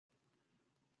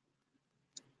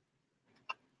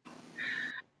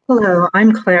Hello,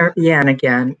 I'm Claire Bian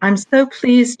again. I'm so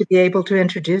pleased to be able to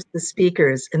introduce the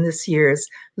speakers in this year's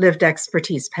Lived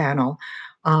Expertise panel,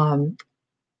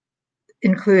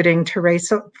 including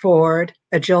Terresa Ford,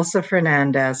 Allilsa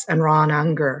Fernandez, and Ron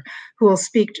Unger, who will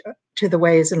speak to the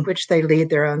ways in which they lead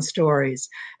their own stories.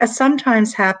 As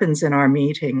sometimes happens in our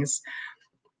meetings,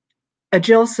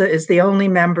 Allilsa is the only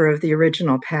member of the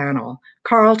original panel.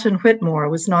 Carlton Whitmore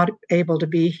was not able to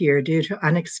be here due to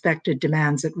unexpected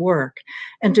demands at work.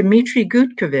 And Dmitry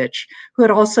Gutkovich, who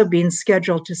had also been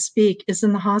scheduled to speak, is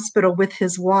in the hospital with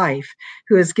his wife,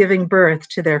 who is giving birth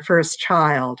to their first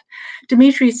child.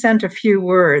 Dmitry sent a few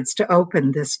words to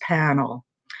open this panel.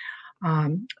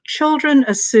 Children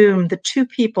assume that two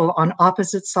people on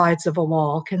opposite sides of a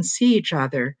wall can see each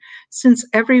other, since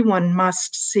everyone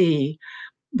must see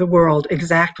the world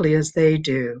exactly as they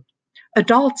do.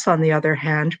 Adults, on the other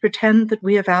hand, pretend that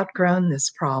we have outgrown this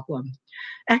problem.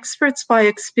 Experts by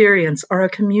experience are a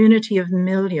community of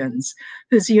millions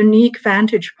whose unique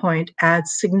vantage point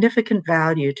adds significant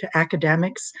value to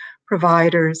academics,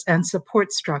 providers, and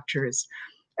support structures.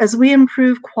 As we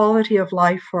improve quality of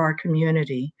life for our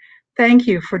community, thank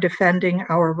you for defending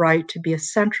our right to be a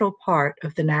central part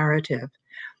of the narrative.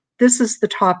 This is the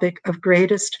topic of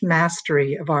greatest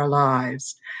mastery of our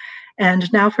lives.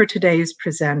 And now for today's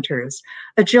presenters.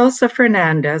 Allilsa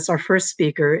Fernandez, our first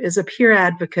speaker, is a peer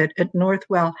advocate at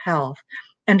Northwell Health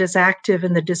and is active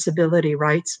in the disability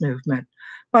rights movement.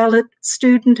 While a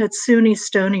student at SUNY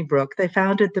Stony Brook, they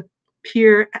founded the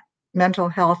Peer Mental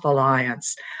Health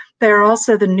Alliance. They are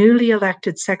also the newly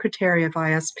elected Secretary of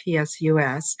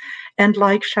ISPS-US, and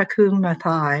like Shaku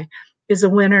Mathai, is a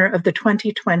winner of the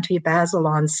 2020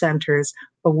 Bazelon Center's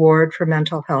Award for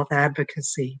Mental Health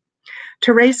Advocacy.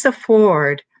 Terresa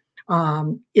Ford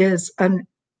is a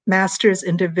Master's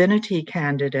in Divinity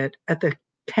candidate at the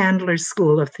Candler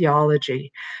School of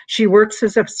Theology. She works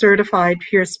as a certified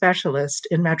peer specialist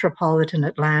in metropolitan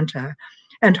Atlanta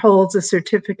and holds a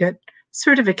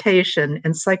certification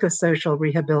in psychosocial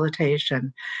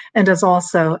rehabilitation, and is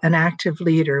also an active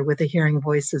leader with the Hearing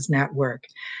Voices Network.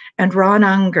 And Ron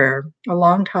Unger, a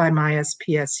longtime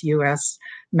ISPS-US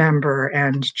member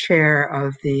and chair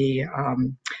of the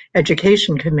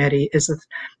Education Committee, is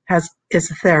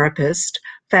a therapist,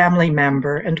 family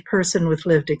member, and person with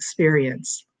lived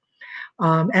experience.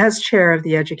 As chair of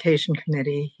the Education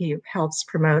Committee, he helps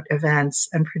promote events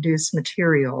and produce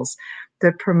materials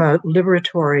that promote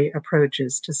liberatory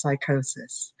approaches to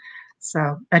psychosis.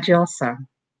 So, Allilsa.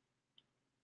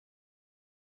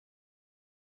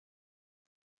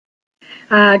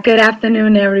 Good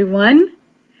afternoon, everyone.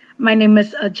 My name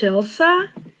is Allilsa.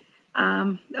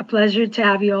 A pleasure to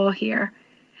have you all here.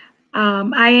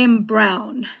 I am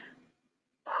brown,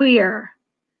 queer,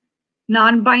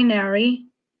 non-binary,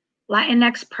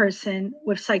 Latinx person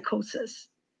with psychosis.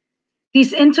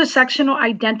 These intersectional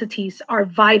identities are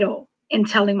vital in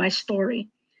telling my story.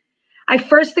 I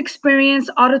first experienced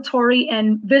auditory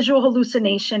and visual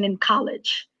hallucination in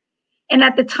college. And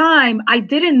at the time, I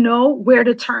didn't know where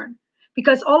to turn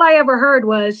because all I ever heard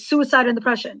was suicide and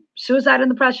depression, suicide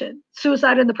and depression,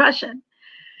 suicide and depression.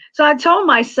 So I told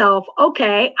myself,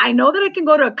 okay, I know that I can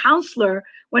go to a counselor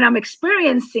when I'm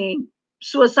experiencing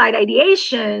suicide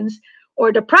ideations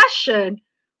or depression,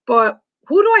 but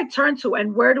who do I turn to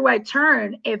and where do I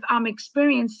turn if I'm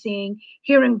experiencing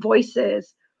hearing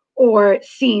voices or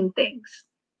seeing things?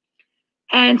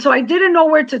 And so I didn't know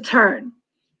where to turn.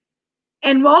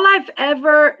 And all I've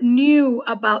ever knew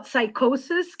about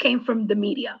psychosis came from the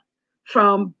media,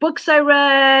 from books I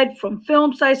read, from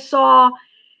films I saw.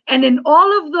 And in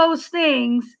all of those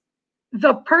things,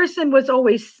 the person was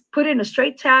always put in a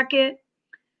straitjacket,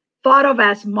 thought of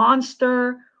as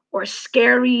monster or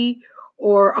scary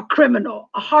or a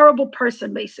criminal, a horrible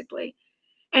person, basically.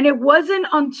 And it wasn't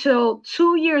until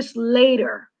 2 years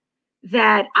later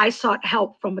that I sought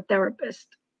help from a therapist.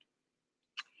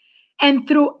 And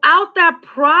throughout that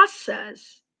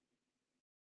process,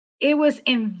 it was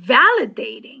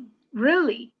invalidating,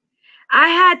 really. I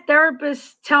had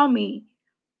therapists tell me,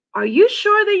 are you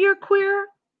sure that you're queer?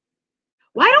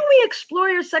 Why don't we explore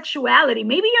your sexuality?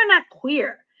 Maybe you're not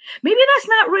queer. Maybe that's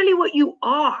not really what you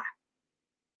are.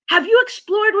 Have you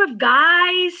explored with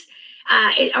guys?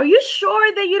 Are you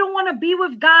sure that you don't want to be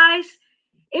with guys?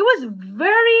 It was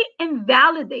very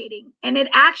invalidating, and it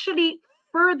actually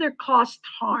further caused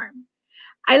harm.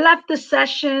 I left the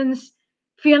sessions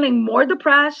feeling more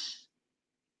depressed,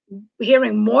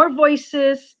 hearing more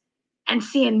voices, and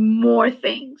seeing more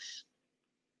things.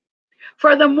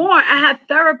 Furthermore, I had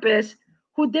therapists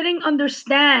who didn't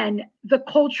understand the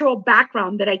cultural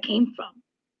background that I came from,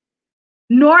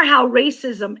 nor how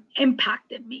racism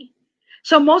impacted me.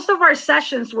 So most of our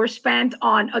sessions were spent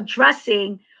on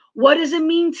addressing, what does it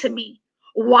mean to me?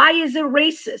 Why is it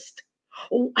racist?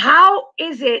 How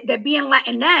is it that being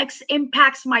Latinx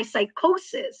impacts my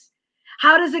psychosis?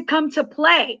 How does it come to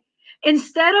play?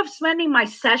 Instead of spending my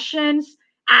sessions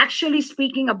actually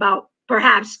speaking about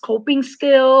perhaps coping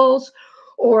skills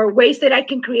or ways that I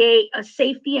can create a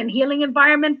safety and healing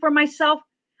environment for myself,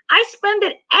 I spend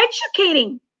it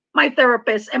educating my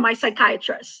therapist and my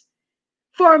psychiatrist.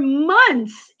 For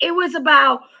months, it was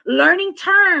about learning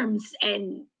terms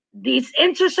and these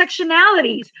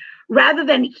intersectionalities rather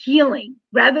than healing,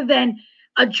 rather than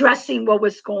addressing what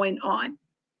was going on.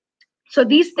 So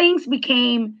these things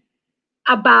became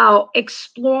about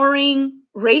exploring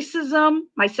racism,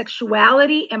 my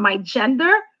sexuality, and my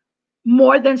gender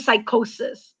more than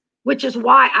psychosis, which is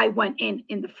why I went in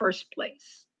the first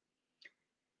place.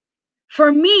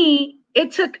 For me,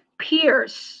 it took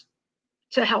peers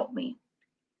to help me.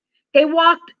 They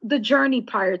walked the journey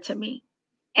prior to me,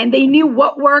 and they knew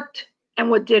what worked and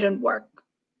what didn't work.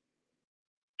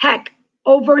 Heck,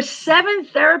 over 7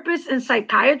 therapists and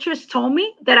psychiatrists told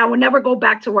me that I would never go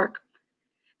back to work,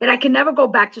 that I can never go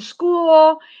back to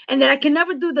school, and that I can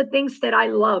never do the things that I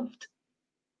loved.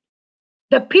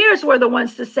 The peers were the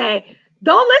ones to say,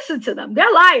 don't listen to them.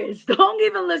 They're liars. Don't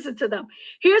even listen to them.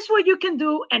 Here's what you can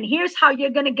do, and here's how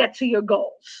you're going to get to your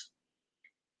goals.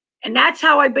 And that's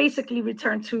how I basically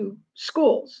returned to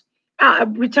school.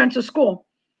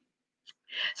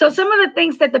 So some of the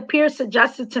things that the peers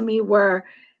suggested to me were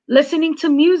listening to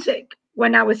music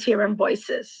when I was hearing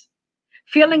voices,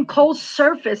 feeling cold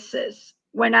surfaces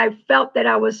when I felt that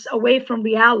I was away from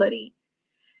reality,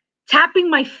 tapping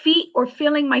my feet or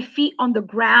feeling my feet on the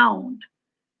ground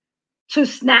to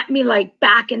snap me like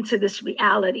back into this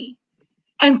reality,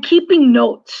 and keeping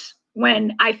notes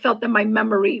when I felt that my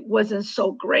memory wasn't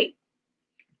so great.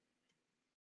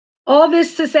 All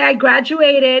this to say I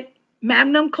graduated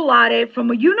magna cum laude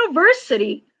from a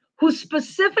university who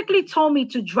specifically told me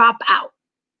to drop out.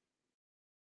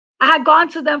 I had gone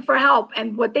to them for help,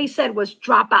 and what they said was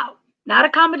drop out. Not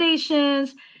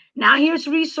accommodations, now here's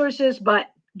resources,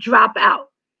 but drop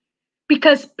out.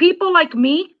 Because people like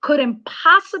me couldn't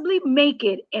possibly make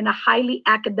it in a highly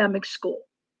academic school.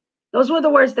 Those were the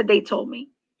words that they told me.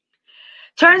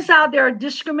 Turns out there are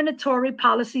discriminatory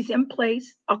policies in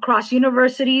place across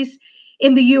universities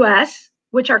in the US,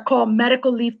 which are called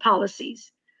medical leave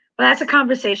policies. But that's a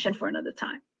conversation for another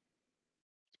time.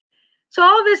 So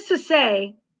all this to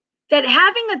say that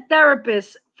having a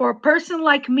therapist for a person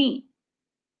like me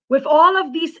with all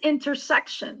of these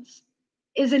intersections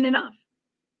isn't enough.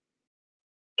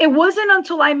 It wasn't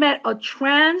until I met a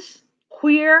trans,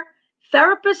 queer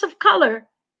therapist of color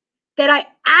that I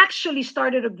actually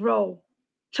started to grow,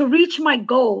 to reach my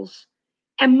goals,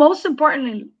 and most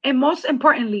importantly,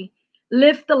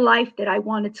 live the life that I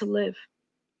wanted to live.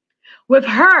 With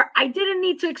her, I didn't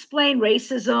need to explain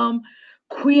racism,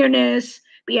 queerness,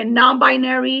 being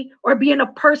non-binary, or being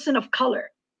a person of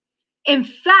color. In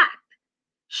fact,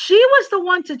 she was the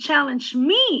one to challenge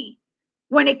me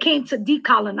when it came to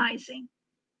decolonizing.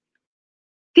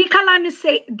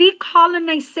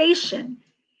 Decolonization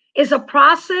is a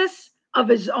process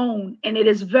of its own, and it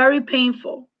is very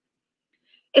painful.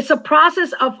 It's a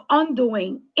process of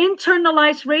undoing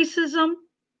internalized racism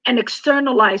and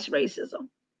externalized racism.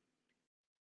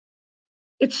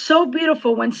 It's so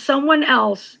beautiful when someone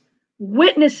else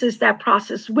witnesses that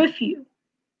process with you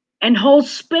and holds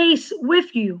space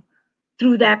with you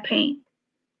through that pain.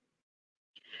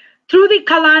 Through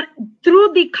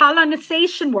the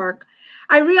colonization work,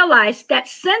 I realized that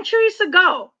centuries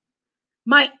ago,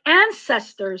 my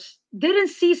ancestors didn't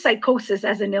see psychosis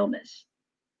as an illness.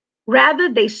 Rather,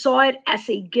 they saw it as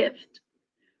a gift.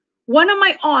 One of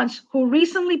my aunts who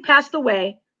recently passed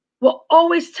away will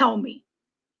always tell me,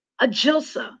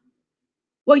 Allilsa,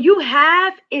 what you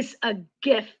have is a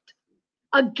gift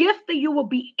that you will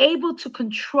be able to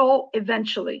control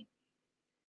eventually.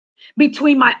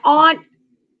 Between my aunt,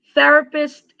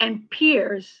 therapist, and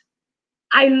peers,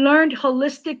 I learned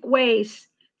holistic ways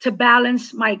to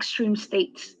balance my extreme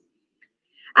states.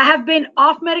 I have been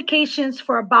off medications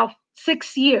for about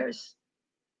 6 years.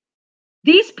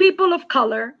 These people of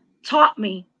color taught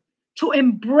me to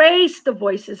embrace the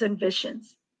voices and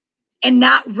visions and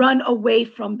not run away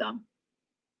from them.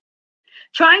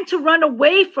 Trying to run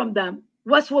away from them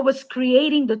was what was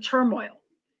creating the turmoil.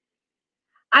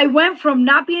 I went from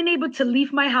not being able to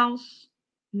leave my house,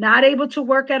 not able to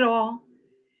work at all,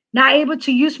 not able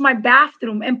to use my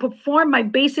bathroom and perform my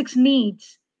basic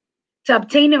needs, to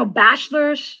obtaining a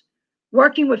bachelor's,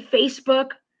 working with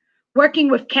Facebook, working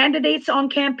with candidates on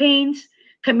campaigns,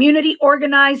 community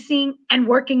organizing, and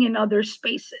working in other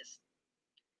spaces.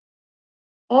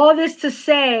 All this to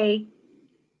say,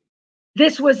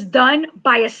 this was done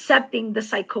by accepting the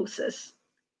psychosis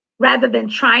rather than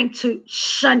trying to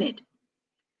shun it.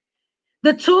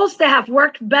 The tools that have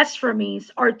worked best for me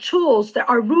are tools that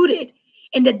are rooted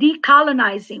in the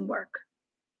decolonizing work.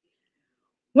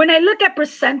 When I look at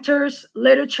presenters,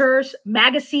 literatures,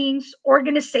 magazines,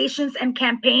 organizations, and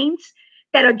campaigns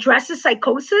that addresses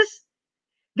psychosis,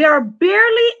 there are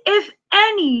barely, if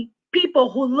any, people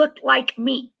who look like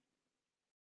me.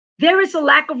 There is a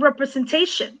lack of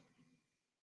representation.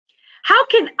 How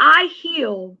can I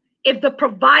heal if the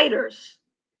providers,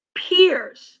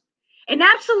 peers, and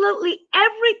absolutely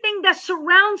everything that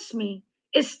surrounds me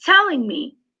is telling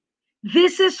me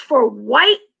this is for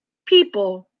white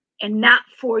people and not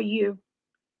for you?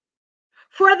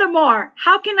 Furthermore,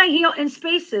 how can I heal in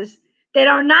spaces that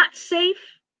are not safe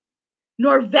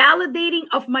nor validating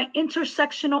of my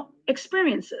intersectional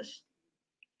experiences?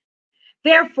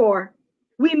 Therefore,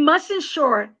 we must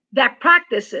ensure that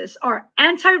practices are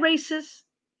anti-racist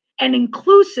and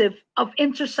inclusive of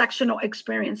intersectional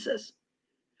experiences.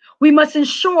 We must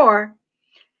ensure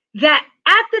that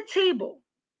at the table,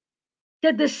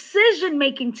 the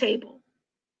decision-making table,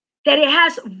 that it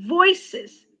has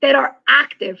voices that are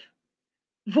active,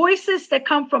 voices that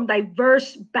come from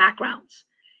diverse backgrounds: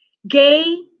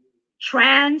 gay,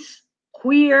 trans,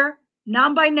 queer,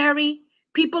 non-binary,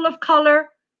 people of color,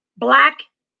 Black,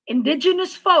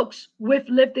 Indigenous folks with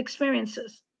lived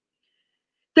experiences.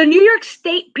 The New York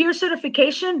State peer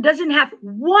certification doesn't have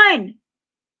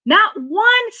not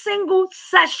one single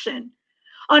session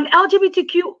on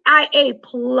LGBTQIA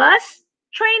plus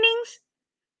trainings,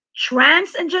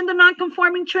 trans and gender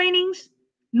nonconforming trainings,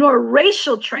 nor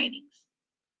racial trainings.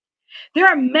 There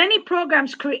are many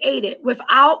programs created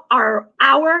without our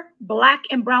Black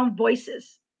and brown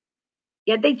voices,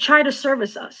 yet they try to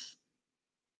service us.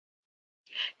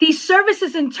 These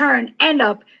services in turn end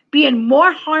up being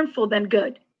more harmful than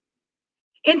good.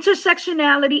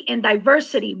 Intersectionality and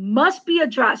diversity must be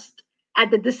addressed at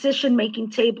the decision-making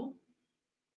table.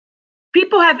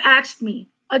 People have asked me,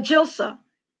 Allilsa,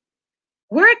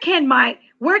 where can my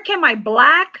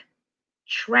Black,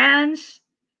 trans,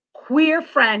 queer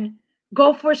friend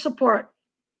go for support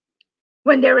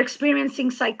when they're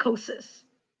experiencing psychosis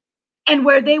and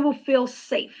where they will feel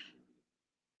safe?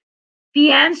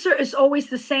 The answer is always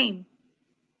the same: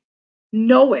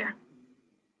 nowhere.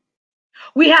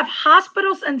 We have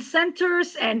hospitals and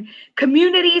centers and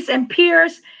communities and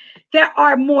peers that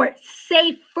are more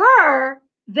safer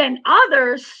than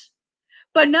others,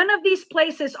 but none of these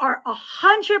places are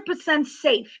 100%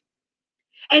 safe.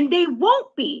 And they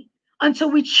won't be until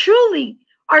we truly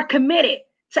are committed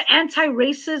to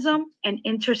anti-racism and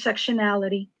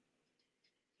intersectionality.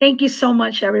 Thank you so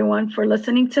much, everyone, for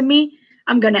listening to me.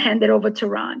 I'm going to hand it over to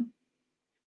Ron.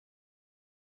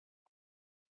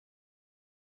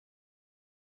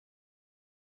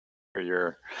 For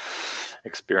your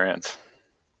experience.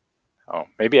 Oh,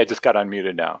 maybe I just got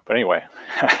unmuted now, but anyway.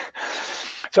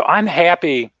 So I'm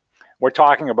happy we're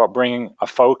talking about bringing a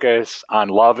focus on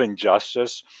love and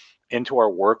justice into our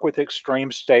work with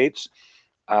extreme states.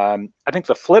 I think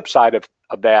the flip side of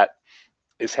that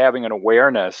is having an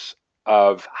awareness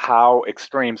of how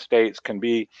extreme states can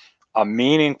be a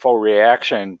meaningful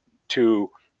reaction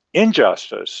to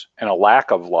injustice and a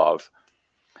lack of love.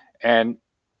 And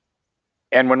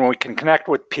when we can connect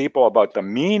with people about the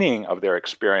meaning of their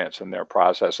experience and their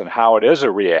process and how it is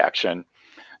a reaction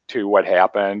to what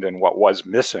happened and what was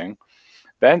missing,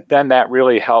 then that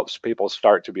really helps people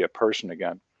start to be a person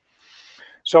again.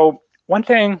 So one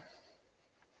thing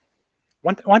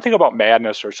about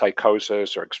madness or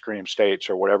psychosis or extreme states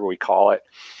or whatever we call it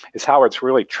is how it's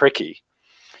really tricky,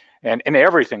 and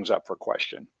everything's up for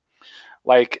question.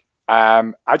 Like,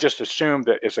 I just assumed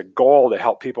that it's a goal to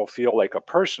help people feel like a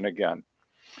person again.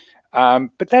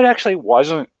 But that actually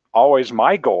wasn't always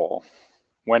my goal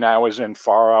when I was in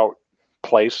far out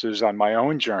places on my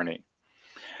own journey.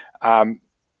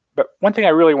 But one thing I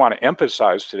really want to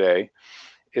emphasize today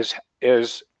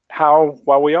is how,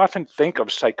 while we often think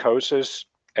of psychosis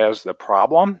as the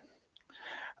problem,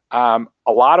 a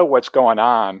lot of what's going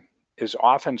on is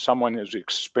often someone who's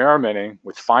experimenting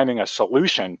with finding a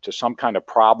solution to some kind of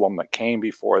problem that came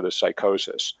before the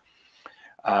psychosis.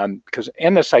 Because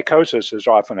in the psychosis is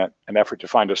often an effort to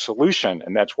find a solution,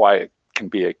 and that's why it can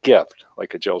be a gift,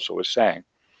 like Allilsa was saying.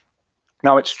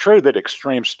 Now, it's true that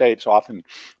extreme states often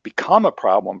become a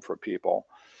problem for people,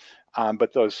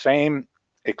 but those same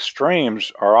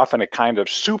extremes are often a kind of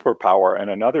superpower in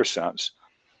another sense,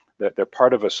 that they're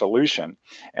part of a solution.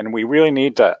 And we really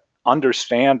need to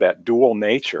understand that dual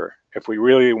nature if we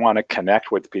really want to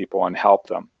connect with people and help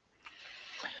them.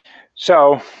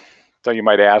 So you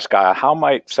might ask, how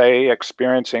might, say,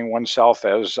 experiencing oneself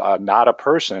as not a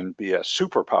person be a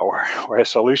superpower or a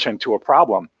solution to a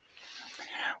problem?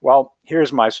 Well,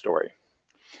 here's my story.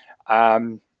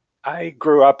 I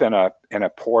grew up in a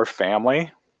poor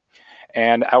family,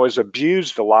 and I was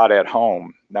abused a lot at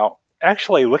home. Now,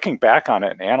 actually looking back on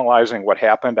it and analyzing what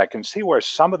happened, I can see where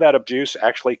some of that abuse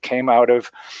actually came out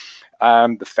of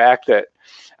the fact that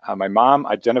my mom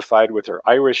identified with her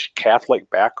Irish Catholic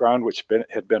background, which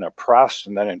had been oppressed,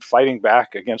 and then in fighting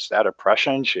back against that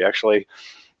oppression, she actually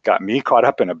got me caught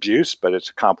up in abuse, but it's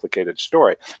a complicated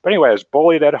story. But anyway,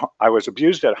 I was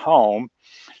abused at home,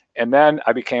 and then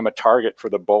I became a target for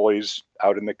the bullies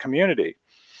out in the community.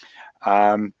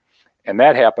 And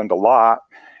that happened a lot.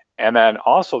 And then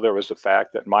also there was the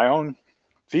fact that my own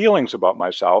feelings about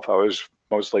myself, I was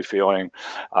mostly feeling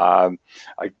like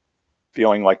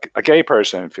a gay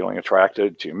person, feeling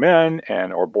attracted to men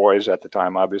or boys at the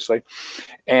time, obviously,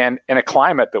 and in a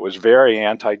climate that was very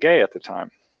anti-gay at the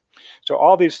time. So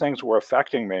all these things were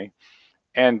affecting me.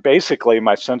 And basically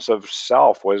my sense of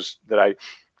self was that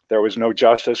there was no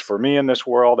justice for me in this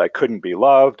world. I couldn't be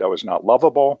loved. I was not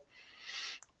lovable.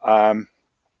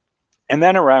 And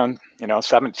then around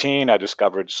 17, I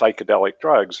discovered psychedelic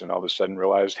drugs, and all of a sudden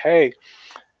realized, hey,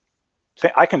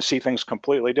 I can see things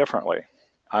completely differently.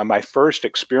 My first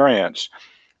experience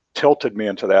tilted me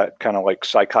into that kind of like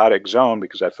psychotic zone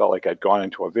because I felt like I'd gone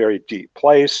into a very deep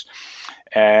place,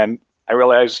 and I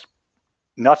realized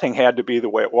nothing had to be the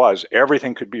way it was.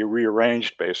 Everything could be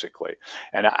rearranged, basically.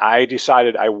 And I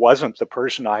decided I wasn't the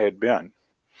person I had been.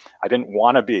 I didn't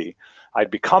want to be. I'd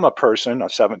become a person, a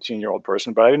 17-year-old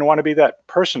person, but I didn't want to be that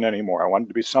person anymore. I wanted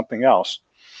to be something else.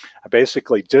 I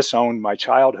basically disowned my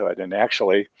childhood, and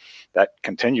actually that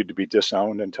continued to be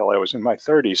disowned until I was in my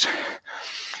 30s.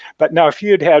 But now, if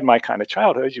you had had my kind of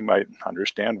childhood, you might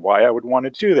understand why I would want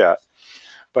to do that.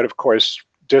 But of course,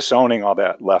 disowning all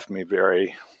that left me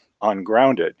very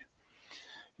ungrounded.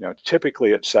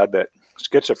 Typically it's said that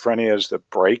schizophrenia is the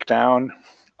breakdown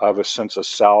of a sense of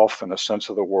self and a sense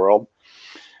of the world.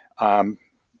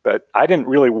 But I didn't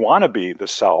really want to be the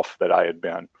self that I had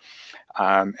been.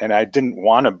 And I didn't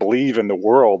want to believe in the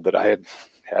world that I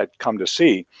had come to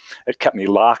see. It kept me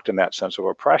locked in that sense of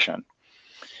oppression.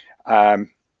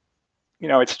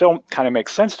 It still kind of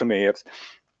makes sense to me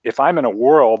if I'm in a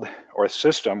world or a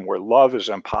system where love is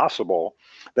impossible,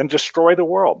 then destroy the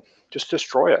world. Just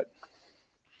destroy it.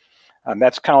 And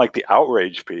that's kind of like the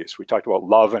outrage piece. We talked about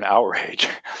love and outrage.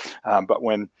 But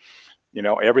when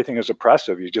everything is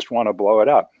oppressive, you just want to blow it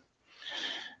up.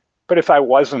 But if I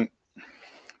wasn't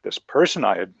this person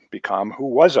I had become, who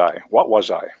was I? What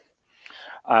was I?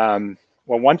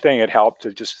 Well, one thing it helped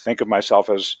to just think of myself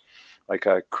as like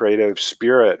a creative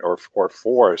spirit or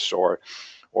force, or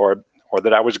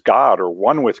that I was God or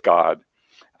one with God,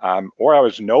 or I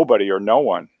was nobody or no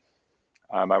one.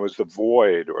 I was the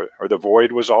void, or the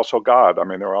void was also God. I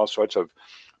mean, there are all sorts of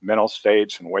mental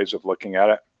states and ways of looking at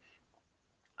it.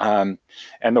 And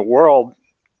the world,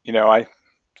 I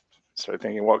started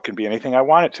thinking, well, it can be anything I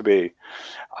want it to be.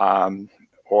 A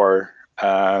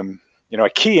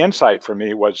key insight for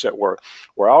me was that we're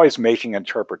always making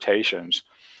interpretations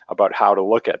about how to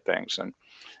look at things.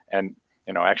 And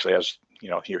actually, as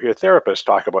you hear therapists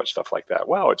talk about stuff like that.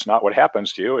 Well, it's not what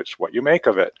happens to you, it's what you make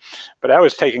of it. But I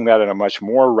was taking that in a much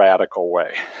more radical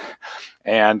way.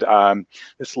 And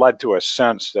this led to a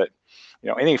sense that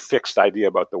any fixed idea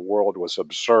about the world was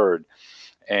absurd.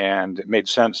 And it made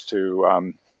sense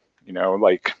to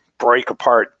like break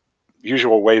apart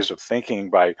usual ways of thinking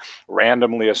by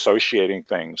randomly associating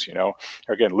things.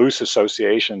 Again, loose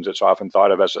associations, it's often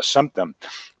thought of as a symptom,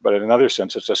 but in another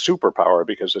sense, it's a superpower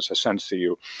because it's a sense that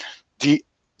you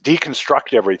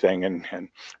deconstruct everything and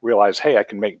realize, hey, I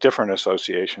can make different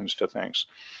associations to things.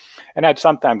 And I'd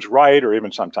sometimes write or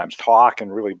even sometimes talk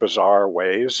in really bizarre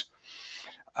ways.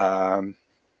 And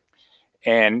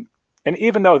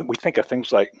even though we think of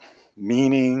things like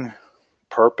meaning,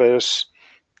 purpose,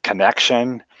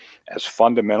 connection as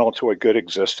fundamental to a good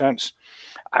existence,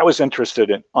 I was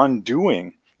interested in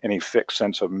undoing any fixed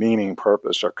sense of meaning,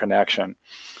 purpose, or connection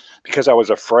because I was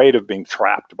afraid of being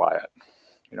trapped by it.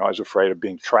 I was afraid of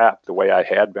being trapped the way I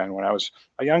had been when I was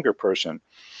a younger person.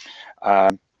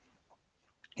 Like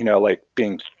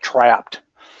being trapped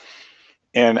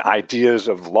in ideas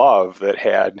of love that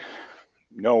had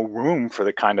no room for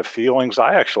the kind of feelings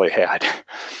I actually had,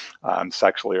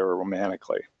 sexually or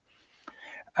romantically.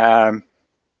 Anyway,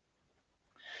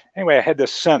 I had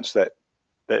this sense that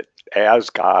as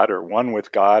God or one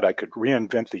with God. I could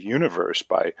reinvent the universe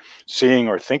by seeing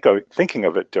or thinking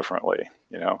of it differently,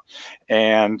 you know.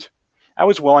 And I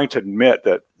was willing to admit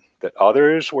that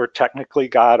others were technically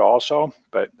God also,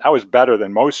 but I was better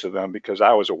than most of them because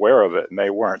I was aware of it and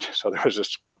they weren't. So there was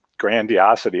this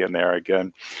grandiosity in there.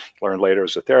 Again, learned later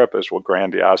as a therapist, well,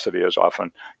 grandiosity is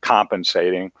often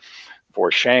compensating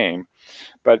for shame.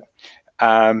 But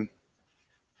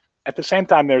at the same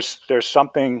time, there's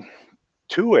something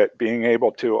to it, being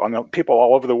able to, people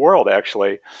all over the world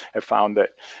actually have found that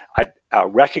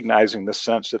recognizing the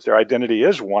sense that their identity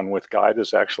is one with God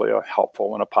is actually a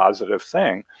helpful and a positive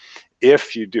thing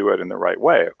if you do it in the right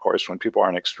way. Of course, when people are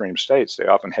in extreme states, they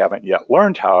often haven't yet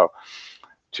learned how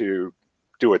to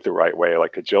do it the right way.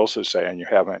 Like Allilsa is saying, you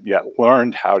haven't yet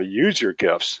learned how to use your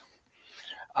gifts.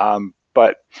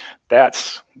 But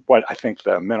that's what I think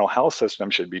the mental health system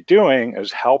should be doing,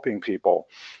 is helping people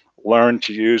learn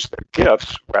to use their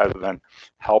gifts rather than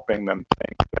helping them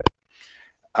think that,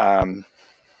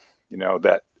 you know,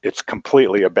 that it's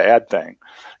completely a bad thing.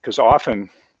 Because often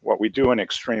what we do in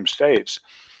extreme states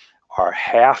are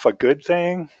half a good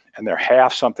thing and they're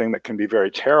half something that can be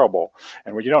very terrible.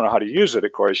 And when you don't know how to use it,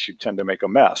 of course, you tend to make a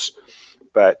mess.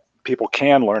 But people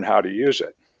can learn how to use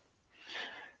it.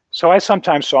 So I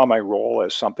sometimes saw my role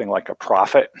as something like a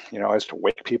prophet, you know, as to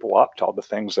wake people up to all the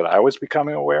things that I was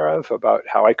becoming aware of about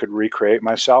how I could recreate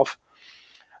myself.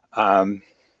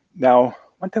 Now,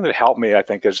 one thing that helped me, I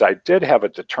think, is I did have a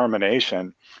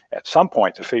determination at some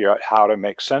point to figure out how to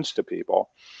make sense to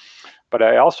people. But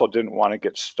I also didn't want to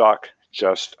get stuck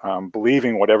just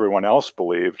believing what everyone else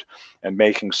believed and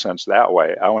making sense that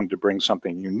way. I wanted to bring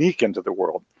something unique into the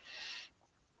world.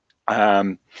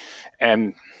 And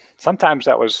sometimes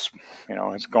that was, you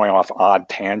know, it's going off odd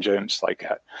tangents. Like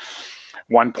at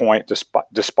one point,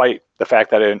 despite the fact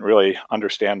that I didn't really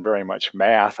understand very much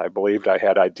math, I believed I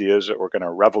had ideas that were going to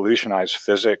revolutionize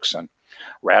physics and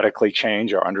radically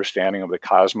change our understanding of the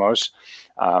cosmos.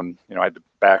 You know, I had to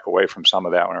back away from some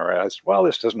of that when I realized, well,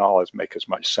 this doesn't always make as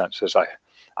much sense as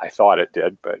I thought it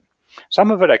did, but some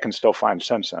of it I can still find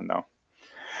sense in, though.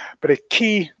 But a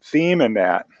key theme in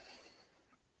that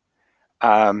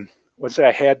was that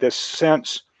I had this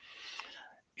sense,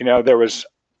 you know, there was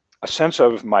a sense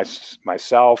of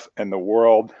myself and the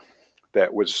world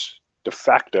that was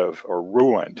defective or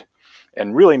ruined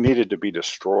and really needed to be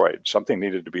destroyed. Something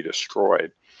needed to be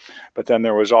destroyed. But then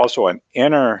there was also an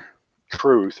inner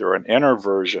truth or an inner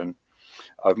version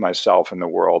of myself in the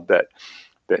world that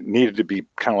needed to be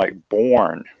kind of like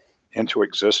born into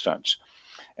existence.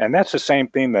 And that's the same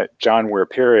theme that John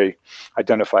Weir-Perry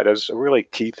identified as a really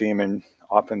key theme in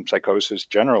often psychosis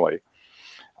generally.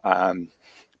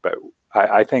 But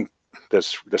I think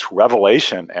this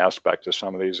revelation aspect of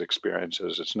some of these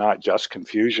experiences, it's not just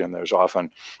confusion, there's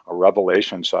often a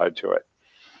revelation side to it.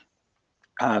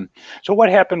 So what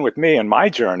happened with me in my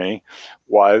journey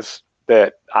was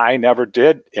that I never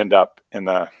did end up in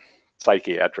the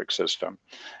psychiatric system.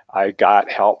 I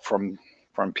got help from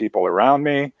people around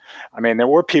me. I mean, there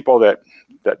were people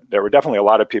there were definitely a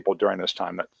lot of people during this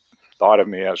time that thought of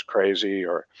me as crazy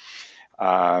or,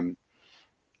 and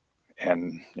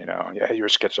you know, yeah, you're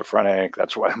schizophrenic,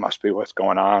 that's what must be what's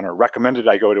going on, or recommended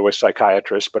I go to a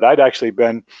psychiatrist. But I'd actually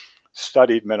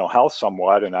studied mental health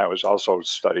somewhat, and I was also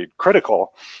studied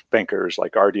critical thinkers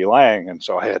like R.D. Laing, and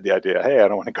so I had the idea, hey, I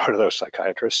don't want to go to those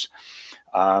psychiatrists.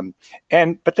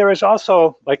 But there is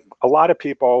also like a lot of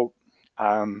people,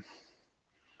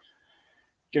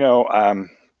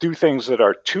 do things that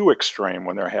are too extreme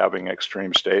when they're having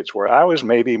extreme states, where I was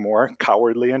maybe more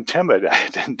cowardly and timid. I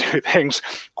didn't do things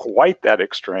quite that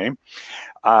extreme.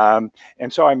 And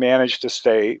so I managed to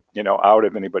stay, you know, out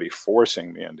of anybody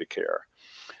forcing me into care.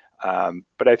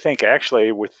 But I think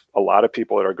actually with a lot of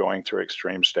people that are going through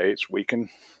extreme states, we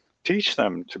can teach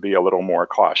them to be a little more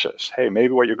cautious. Hey,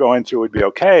 maybe what you're going through would be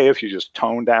okay if you just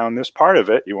tone down this part of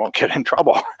it, you won't get in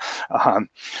trouble.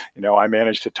 You know, I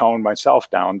managed to tone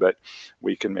myself down, but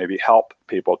we can maybe help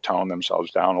people tone themselves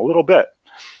down a little bit.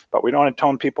 But we don't want to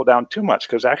tone people down too much,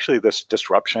 because actually this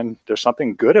disruption, there's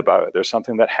something good about it. There's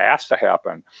something that has to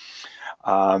happen.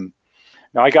 Now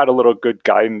I got a little good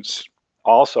guidance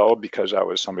also because I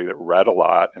was somebody that read a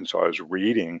lot. And so I was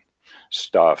reading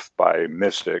stuff by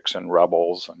mystics and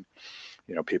rebels and,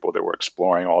 you know, people that were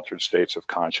exploring altered states of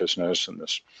consciousness, and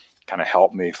this kind of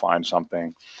helped me find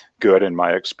something good in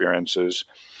my experiences.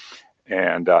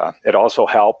 And it also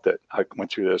helped that I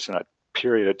went through this in a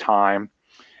period of time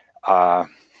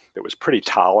that was pretty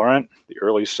tolerant, the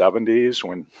early 70s,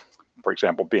 when, for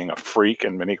example, being a freak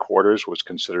in many quarters was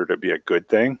considered to be a good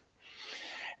thing.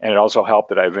 And it also helped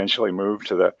that I eventually moved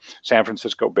to the San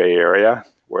Francisco Bay Area,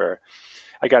 where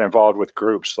I got involved with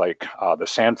groups like the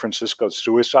San Francisco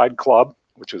Suicide Club,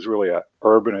 which is really a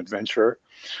urban adventure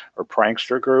or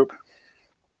prankster group.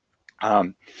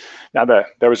 Now,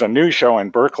 there was a news show in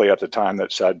Berkeley at the time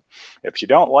that said, if you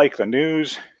don't like the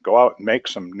news, go out and make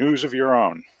some news of your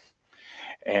own.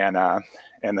 And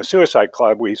the Suicide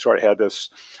Club, we sort of had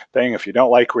this thing, if you don't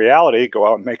like reality, go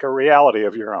out and make a reality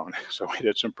of your own. So we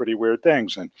did some pretty weird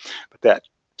things. But that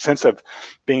sense of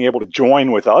being able to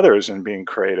join with others and being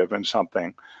creative in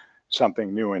something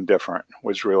new and different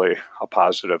was really a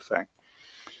positive thing.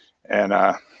 And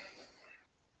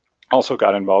also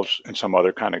got involved in some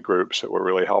other kind of groups that were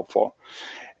really helpful.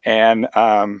 And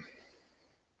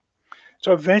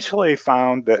so eventually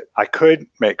found that I could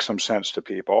make some sense to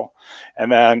people.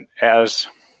 And then as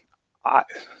I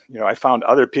found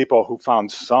other people who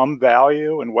found some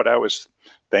value in what I was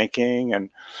thinking and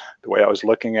the way I was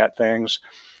looking at things,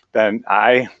 then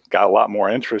I got a lot more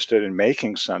interested in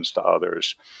making sense to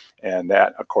others. And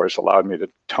that, of course, allowed me to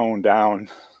tone down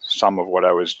some of what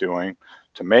I was doing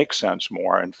to make sense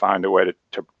more and find a way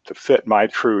to fit my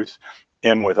truth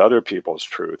in with other people's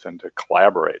truth and to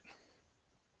collaborate.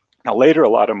 Now, later, a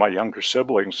lot of my younger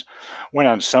siblings went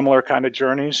on similar kind of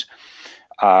journeys.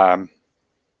 And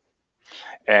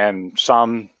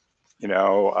some,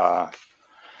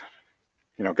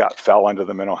 fell into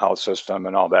the mental health system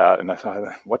and all that. And I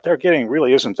thought, what they're getting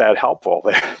really isn't that helpful.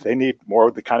 They need more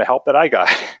of the kind of help that I got.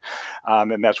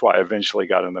 And that's why I eventually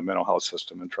got in the mental health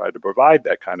system and tried to provide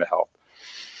that kind of help.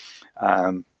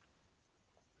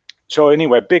 So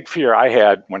anyway, big fear I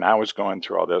had when I was going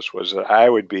through all this was that I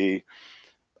would be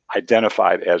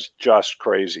identified as just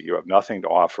crazy. You have nothing to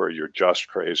offer, you're just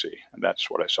crazy. And that's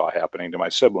what I saw happening to my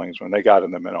siblings when they got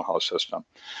in the mental health system.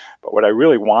 But what I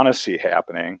really want to see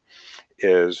happening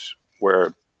is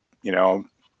where,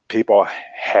 people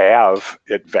have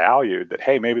it valued that,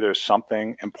 hey, maybe there's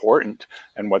something important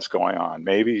in what's going on.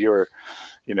 Maybe you're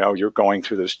going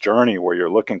through this journey where you're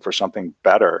looking for something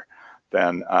better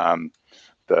than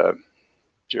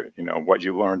what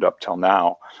you learned up till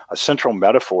now. A central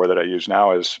metaphor that I use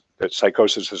now is that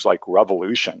psychosis is like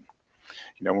revolution.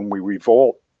 When we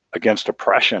revolt against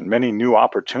oppression, many new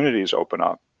opportunities open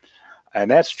up. And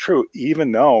that's true,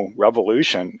 even though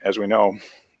revolution, as we know,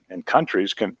 in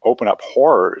countries can open up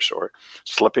horrors or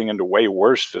slipping into way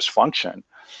worse dysfunction.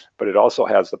 But it also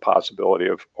has the possibility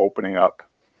of opening up,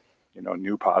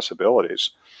 new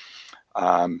possibilities.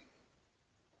 And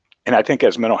I think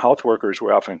as mental health workers,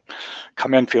 we often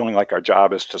come in feeling like our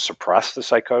job is to suppress the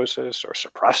psychosis or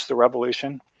suppress the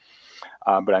revolution.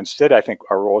 But instead, I think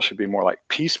our role should be more like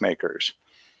peacemakers.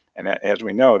 And as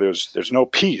we know, there's no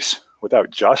peace without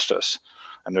justice,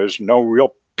 and there's no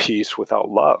real peace without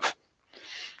love.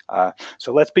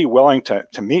 So let's be willing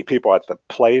to meet people at the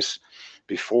place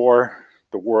before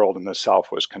the world and the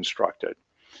self was constructed.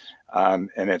 And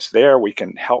it's there we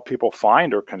can help people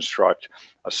find or construct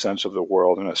a sense of the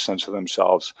world and a sense of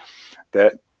themselves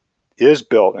that is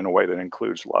built in a way that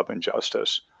includes love and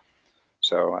justice.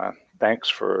 So thanks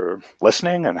for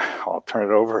listening, and I'll turn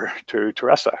it over to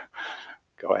Terresa.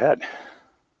 Go ahead.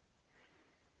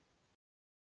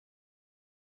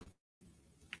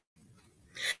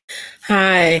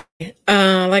 Hi,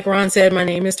 like Ron said, my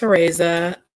name is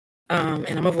Terresa, and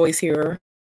I'm a voice hearer.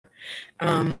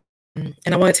 And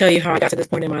I want to tell you how I got to this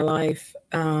point in my life.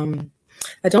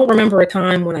 I don't remember a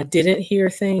time when I didn't hear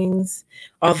things,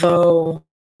 although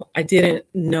I didn't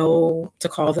know to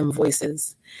call them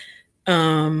voices.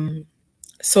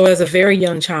 So as a very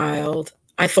young child,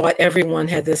 I thought everyone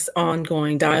had this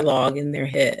ongoing dialogue in their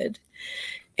head.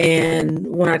 And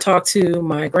when I talked to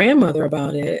my grandmother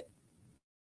about it,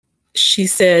 she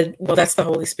said, well, that's the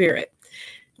Holy Spirit,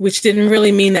 which didn't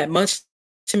really mean that much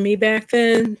to me back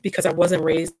then because I wasn't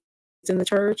raised in the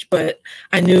church, but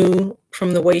I knew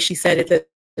from the way she said it that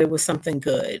it was something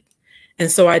good.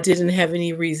 And so I didn't have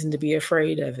any reason to be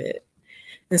afraid of it.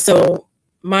 And so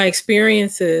my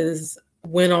experiences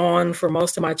went on for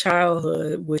most of my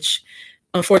childhood, which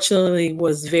unfortunately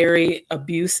was very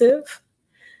abusive.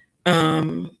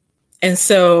 And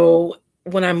so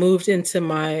when I moved into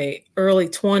my early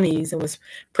 20s and was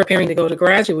preparing to go to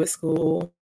graduate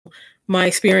school, my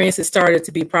experiences started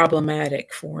to be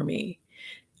problematic for me.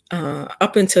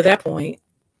 Up until that point,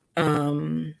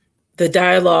 the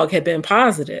dialogue had been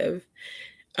positive.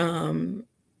 I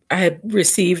had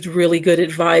received really good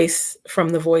advice from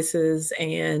the voices,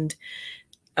 and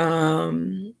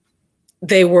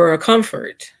they were a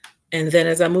comfort. And then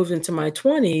as I moved into my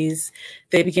 20s,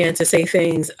 they began to say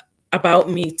things about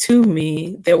me to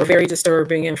me that were very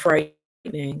disturbing and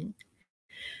frightening.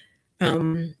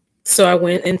 So I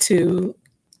went into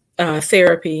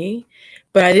therapy,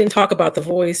 But I didn't talk about the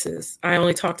voices. I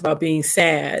only talked about being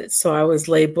sad. So I was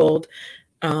labeled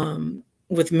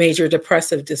with major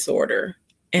depressive disorder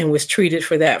and was treated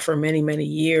for that for many, many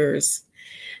years.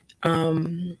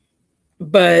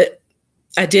 But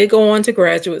I did go on to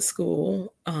graduate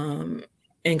school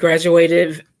and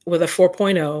graduated with a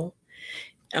 4.0.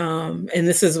 And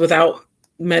this is without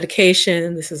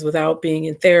medication. This is without being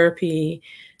in therapy.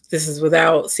 This is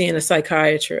without seeing a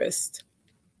psychiatrist.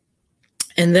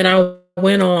 And then I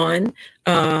went on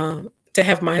to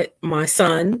have my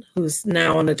son, who's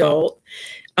now an adult,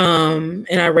 and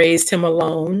I raised him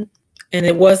alone. And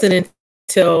it wasn't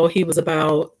until he was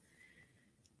about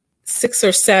 6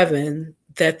 or 7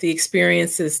 that the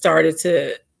experiences started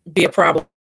to be a problem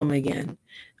again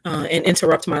and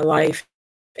interrupt my life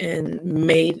and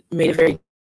made it very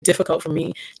difficult for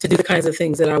me to do the kinds of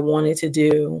things that I wanted to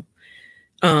do,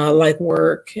 like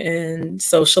work and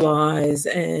socialize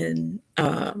and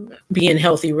be in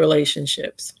healthy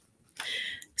relationships.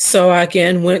 So I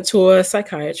again went to a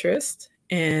psychiatrist,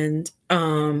 and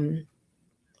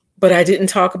but I didn't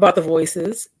talk about the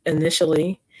voices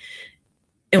initially,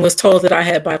 and was told that I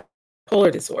had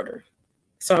bipolar disorder.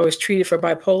 So I was treated for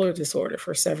bipolar disorder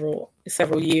for several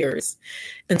years,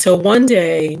 until one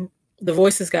day the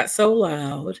voices got so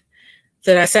loud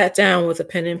that I sat down with a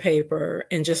pen and paper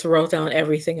and just wrote down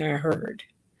everything I heard.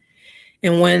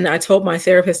 And when I told my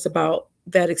therapist about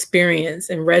that experience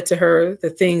and read to her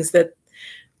the things that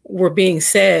were being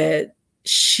said,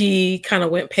 she kind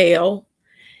of went pale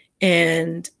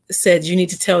and said, "You need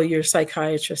to tell your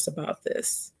psychiatrist about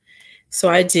this." So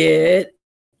I did,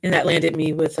 and that landed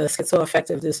me with a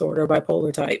schizoaffective disorder,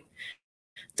 bipolar type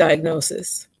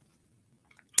diagnosis.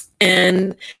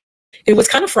 And it was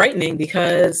kind of frightening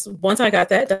because once I got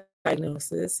that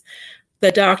diagnosis,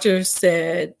 the doctors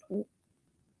said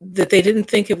that they didn't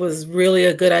think it was really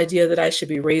a good idea that I should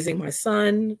be raising my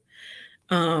son.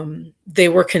 They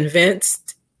were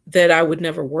convinced that I would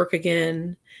never work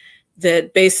again,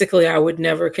 that basically I would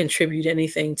never contribute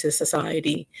anything to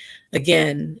society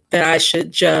again, that I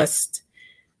should just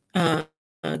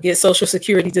get Social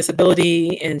Security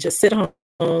disability and just sit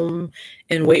home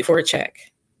and wait for a check.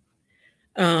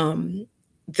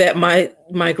 That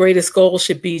my greatest goal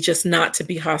should be just not to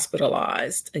be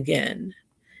hospitalized again.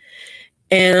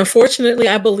 And unfortunately,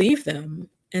 I believed them.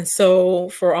 And so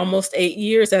for almost 8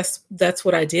 years, that's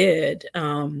what I did.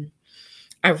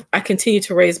 I continued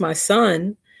to raise my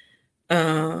son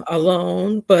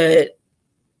alone, but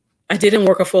I didn't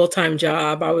work a full-time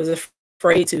job. I was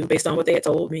afraid to, based on what they had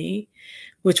told me,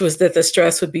 which was that the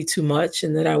stress would be too much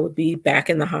and that I would be back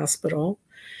in the hospital.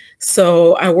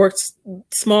 So I worked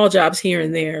small jobs here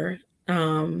and there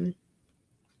from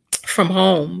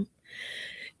home.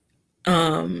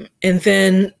 And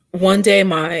then one day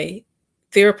my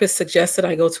therapist suggested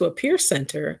I go to a peer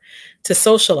center to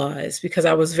socialize because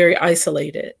I was very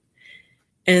isolated.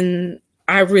 And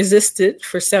I resisted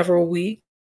for several weeks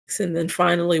and then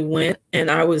finally went,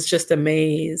 and I was just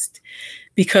amazed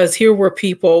because here were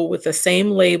people with the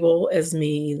same label as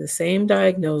me, the same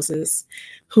diagnosis,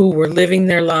 who were living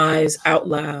their lives out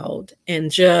loud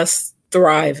and just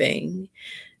thriving.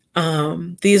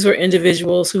 These were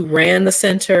individuals who ran the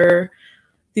center.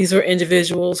 These were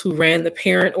individuals who ran the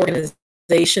parent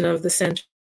organization of the center.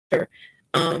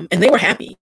 And they were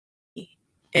happy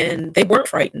and they weren't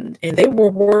frightened and they were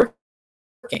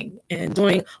working and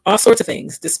doing all sorts of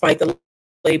things despite the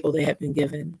label they had been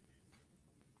given.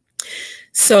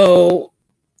 So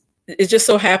it just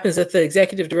so happens that the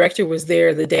executive director was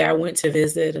there the day I went to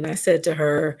visit, and I said to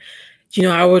her, you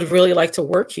know, I would really like to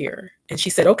work here. And she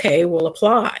said, okay, we'll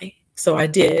apply. So I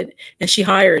did, and she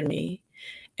hired me.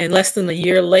 And less than a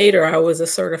year later, I was a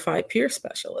certified peer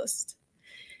specialist.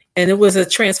 And it was a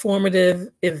transformative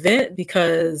event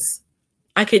because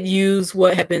I could use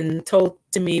what had been told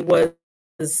to me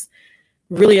was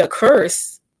really a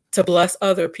curse to bless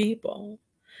other people.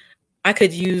 I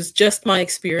could use just my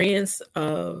experience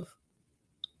of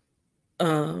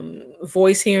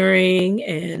voice hearing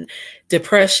and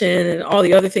depression and all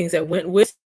the other things that went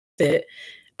with it.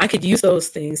 I could use those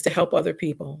things to help other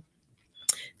people.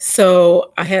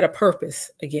 So I had a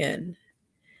purpose again.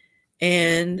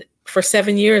 And for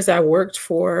 7 years, I worked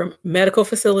for medical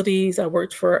facilities. I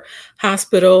worked for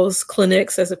hospitals,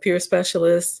 clinics as a peer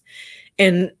specialist.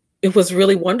 And it was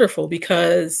really wonderful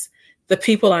because the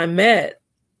people I met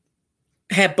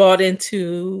had bought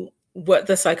into what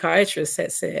the psychiatrist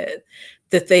had said,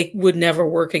 that they would never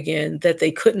work again, that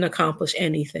they couldn't accomplish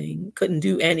anything, couldn't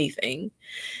do anything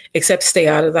except stay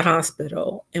out of the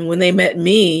hospital. And when they met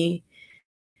me,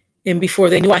 and before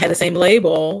they knew I had the same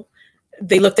label,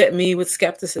 they looked at me with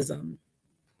skepticism.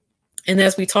 And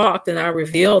as we talked and I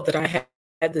revealed that I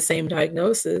had the same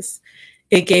diagnosis,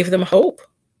 it gave them hope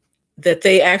that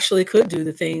they actually could do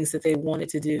the things that they wanted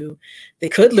to do. They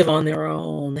could live on their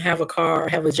own, have a car,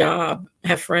 have a job,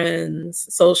 have friends,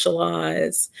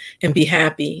 socialize, and be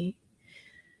happy.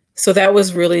 So that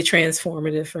was really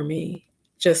transformative for me,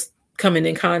 just coming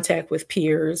in contact with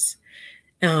peers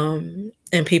and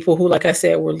people who, like I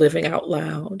said, were living out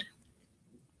loud.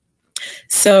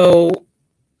 So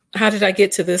how did I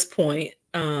get to this point?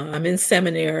 I'm in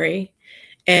seminary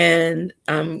and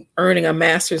I'm earning a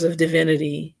master's of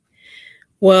divinity.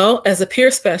 Well, as a peer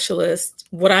specialist,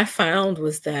 what I found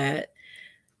was that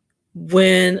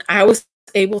when I was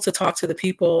able to talk to the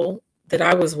people that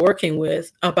I was working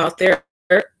with about their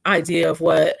idea of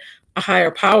what a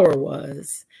higher power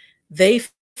was, they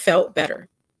felt better.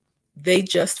 They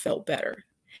just felt better.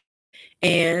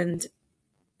 And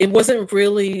it wasn't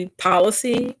really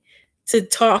policy to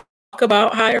talk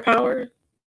about higher power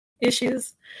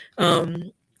issues.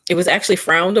 It was actually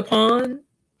frowned upon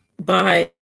by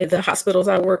the hospitals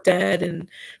I worked at and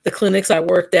the clinics I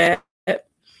worked at.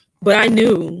 But I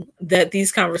knew that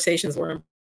these conversations were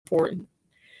important.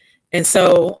 And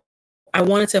so I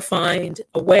wanted to find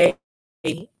a way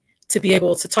to be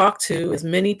able to talk to as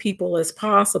many people as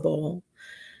possible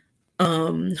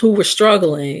who were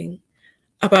struggling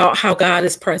about how God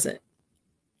is present.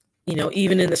 You know,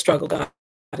 even in the struggle, God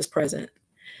is present.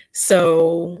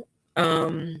 So,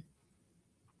 you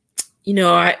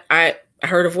know, I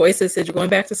heard a voice that said, "You're going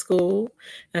back to school."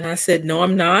 And I said, "No,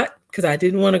 I'm not," because I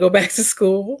didn't want to go back to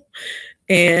school.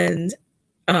 And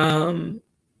the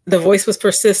voice was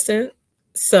persistent.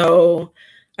 So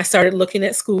I started looking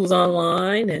at schools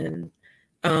online and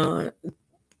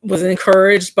was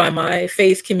encouraged by my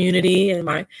faith community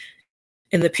and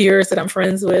the peers that I'm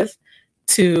friends with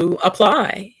to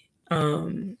apply.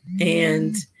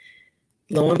 And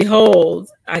lo and behold,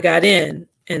 I got in.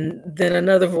 And then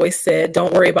another voice said,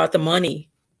 "Don't worry about the money.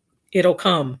 It'll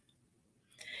come."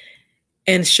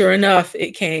 And sure enough,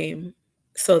 it came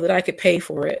so that I could pay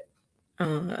for it,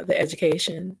 the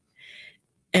education.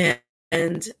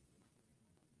 And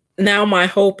now my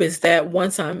hope is that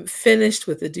once I'm finished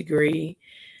with the degree,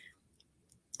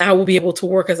 I will be able to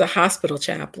work as a hospital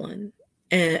chaplain.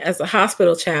 And as a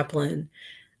hospital chaplain,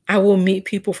 I will meet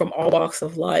people from all walks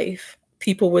of life,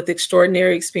 people with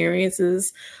extraordinary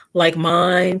experiences like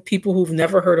mine, people who've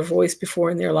never heard a voice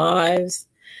before in their lives.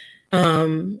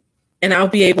 And I'll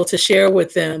be able to share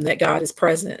with them that God is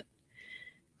present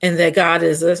and that God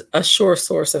is a sure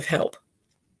source of help.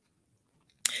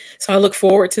 So I look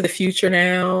forward to the future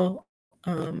now.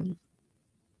 I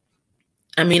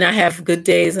mean, I have good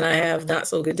days and I have not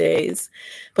so good days,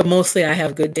 but mostly I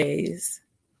have good days.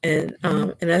 And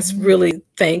that's really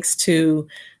thanks to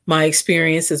my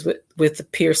experiences with the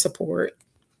peer support.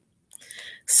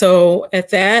 So at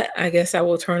that, I guess I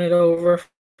will turn it over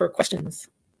for questions.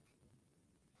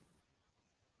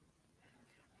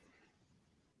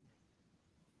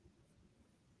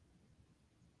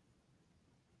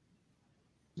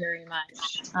 Very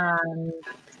much,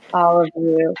 all of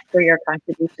you, for your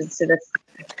contributions to this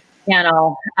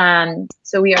panel.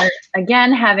 So we are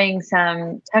again having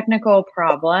some technical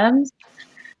problems.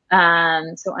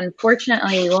 So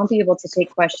unfortunately, we won't be able to take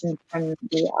questions from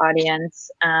the audience,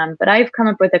 but I've come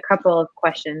up with a couple of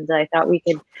questions that I thought we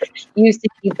could use to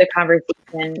keep the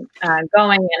conversation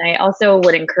going. And I also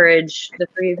would encourage the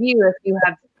three of you, if you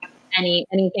have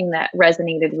anything that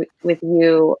resonated with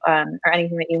you or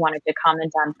anything that you wanted to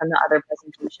comment on from the other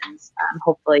presentations,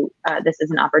 hopefully this is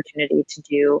an opportunity to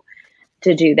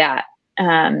do that.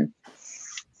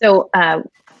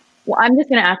 Well, I'm just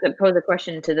going to pose a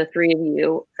question to the three of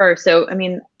you first. So, I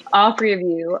mean, all three of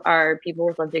you are people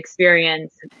with lived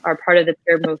experience, are part of the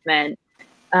peer movement,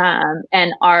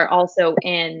 and are also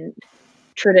in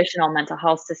traditional mental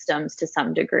health systems to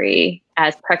some degree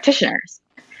as practitioners.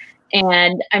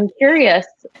 And I'm curious,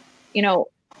 you know,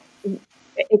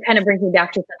 it kind of brings me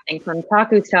back to something from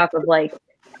Taku's talk of like,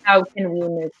 how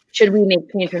can should we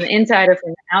make change from the inside or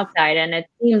from the outside? And it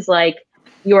seems like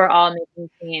you are all making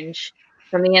change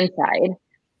from the inside.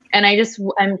 And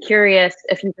I'm curious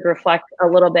if you could reflect a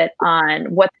little bit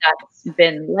on what that's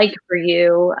been like for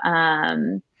you,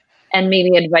 and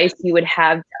maybe advice you would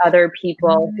have to other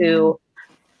people who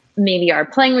maybe are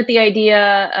playing with the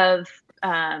idea of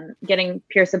getting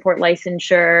peer support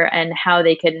licensure and how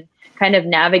they can kind of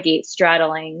navigate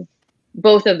straddling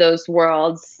both of those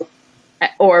worlds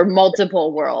or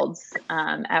multiple worlds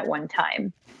at one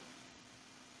time.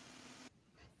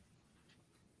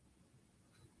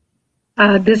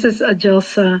 This is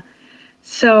Allilsa.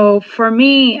 So for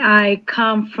me, I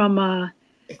come from a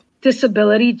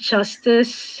disability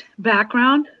justice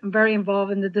background. I'm very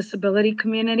involved in the disability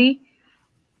community.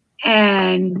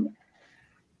 And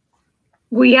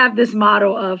we have this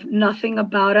motto of nothing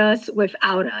about us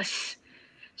without us.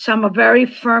 So I'm a very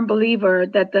firm believer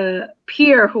that the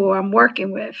peer who I'm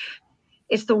working with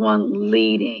is the one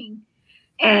leading.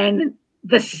 And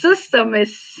the system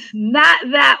is not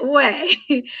that way.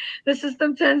 The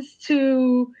system tends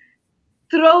to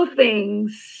throw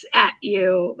things at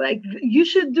you, like you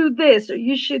should do this or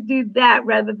you should do that,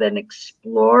 rather than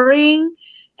exploring,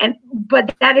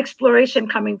 but that exploration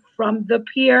coming from the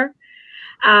peer.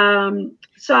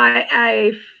 So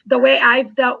the way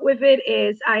I've dealt with it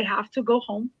is I have to go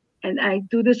home, and I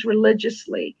do this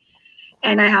religiously,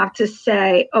 and I have to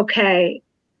say, okay,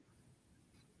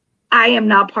 I am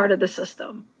not part of the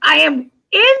system. I am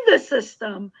in the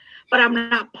system, but I'm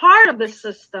not part of the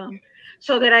system,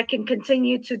 so that I can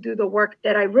continue to do the work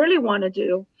that I really want to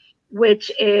do,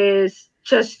 which is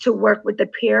just to work with the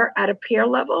peer at a peer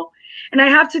level. And I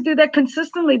have to do that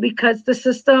consistently because the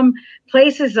system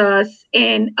places us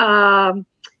in a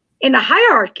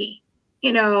hierarchy.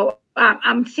 You know,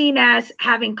 I'm seen as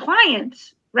having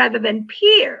clients rather than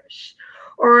peers,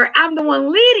 or I'm the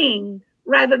one leading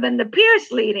rather than the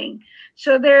peers leading.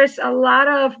 So there's a lot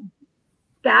of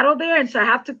battle there. And so I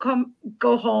have to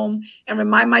go home and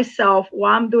remind myself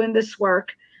why I'm doing this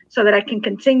work, so that I can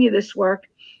continue this work.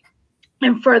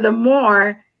 And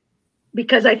furthermore,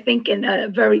 because I think in a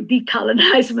very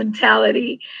decolonized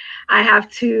mentality, I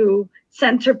have to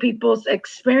center people's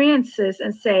experiences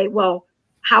and say, well,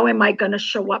 how am I going to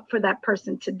show up for that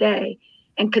person today,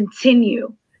 and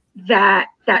continue that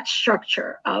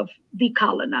structure of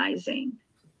decolonizing?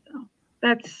 So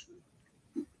that's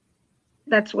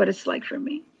what it's like for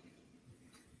me.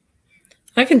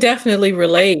 I can definitely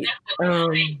relate.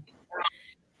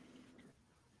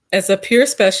 As a peer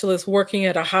specialist working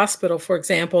at a hospital, for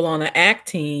example, on an ACT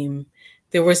team,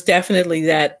 there was definitely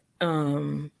that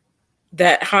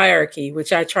hierarchy,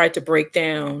 which I tried to break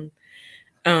down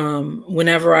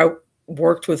whenever I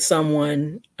worked with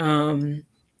someone.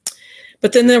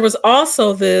 But then there was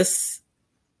also this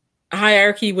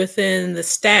hierarchy within the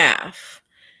staff,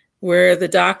 where the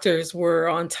doctors were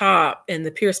on top and the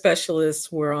peer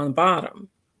specialists were on bottom.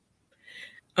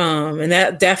 And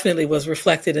that definitely was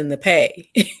reflected in the pay.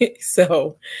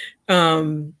 So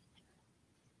it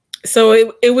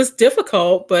was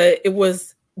difficult, but it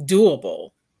was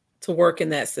doable to work in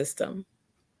that system.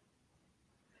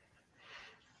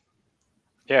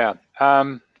 Yeah.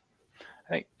 I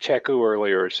think Cheku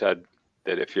earlier said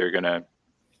that if you're going to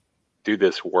do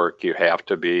this work, you have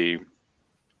to be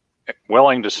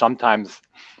willing to sometimes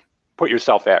put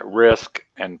yourself at risk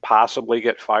and possibly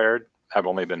get fired. I've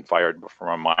only been fired from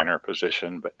a minor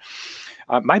position, but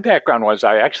my background was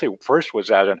I actually first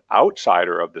was as an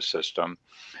outsider of the system.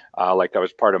 Like I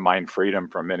was part of Mind Freedom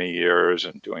for many years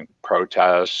and doing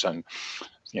protests and,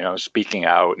 you know, speaking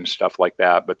out and stuff like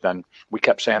that. But then we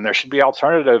kept saying there should be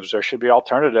alternatives, there should be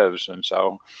alternatives. And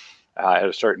so at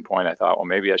a certain point I thought, well,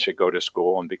 maybe I should go to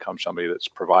school and become somebody that's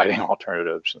providing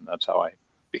alternatives. And that's how I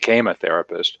became a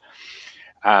therapist.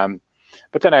 But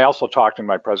then I also talked in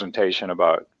my presentation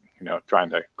about, you know, trying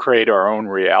to create our own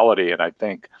reality. And I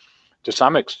think to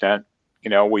some extent, you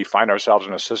know, we find ourselves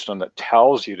in a system that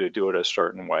tells you to do it a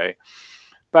certain way,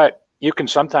 but you can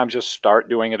sometimes just start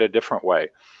doing it a different way.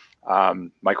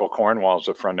 Michael Cornwall is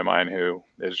a friend of mine who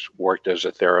has worked as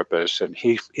a therapist, and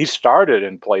he started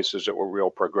in places that were real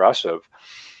progressive,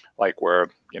 like where,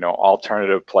 you know,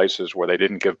 alternative places where they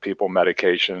didn't give people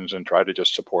medications and try to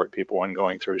just support people when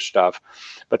going through stuff.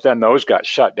 But then those got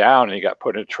shut down and he got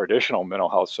put in a traditional mental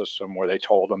health system where they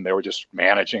told him they were just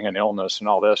managing an illness and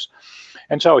all this.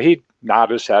 And so he'd nod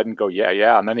his head and go, yeah,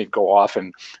 yeah. And then he'd go off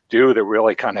and do the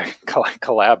really kind of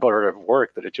collaborative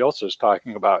work that Allilsa is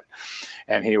talking about.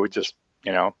 And he would just,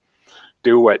 you know,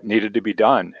 do what needed to be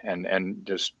done and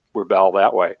just rebel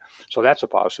that way. So that's a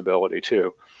possibility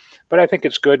too. But I think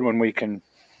it's good when we can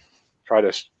try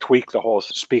to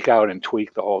speak out and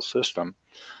tweak the whole system.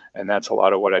 And that's a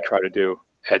lot of what I try to do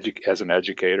as an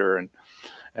educator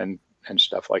and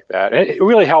stuff like that. And it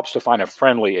really helps to find a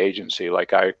friendly agency.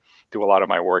 Like I do a lot of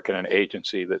my work in an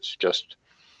agency that's just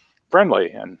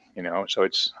friendly, and, you know, so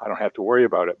I don't have to worry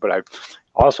about it. But I've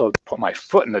also put my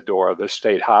foot in the door of the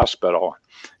state hospital.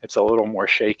 It's a little more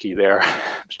shaky there.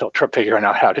 I'm still figuring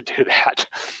out how to do that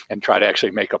and try to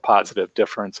actually make a positive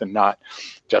difference and not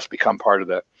just become part of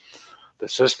the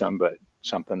system, but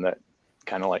something that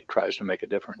kind of like tries to make a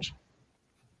difference.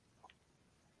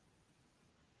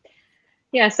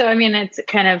 Yeah, so I mean, it's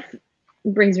kind of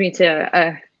brings me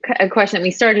to a question that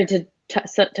we started to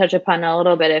touch upon a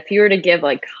little bit. If you were to give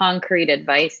like concrete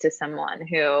advice to someone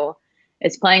who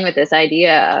is playing with this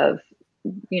idea of,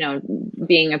 you know,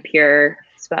 being a peer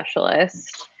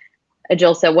specialist,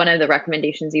 Allilsa, one of the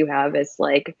recommendations you have is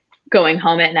like going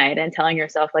home at night and telling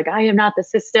yourself like, I am not the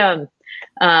system.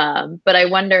 But I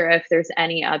wonder if there's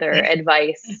any other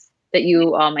advice that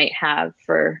you all might have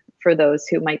for those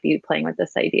who might be playing with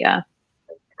this idea.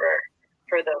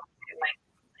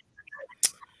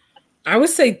 I would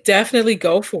say definitely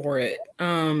go for it.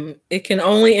 It can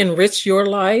only enrich your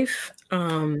life.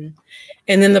 And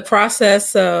in the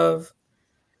process of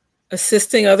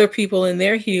assisting other people in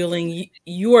their healing,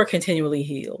 you are continually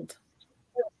healed.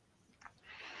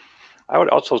 I would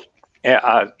also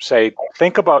say,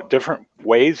 think about different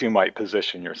ways you might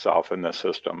position yourself in the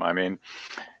system. I mean,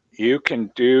 you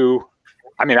can do,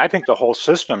 I mean, I think the whole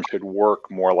system should work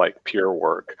more like peer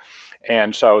work.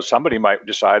 And so somebody might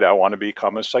decide, I want to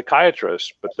become a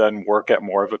psychiatrist, but then work at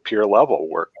more of a peer level,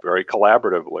 work very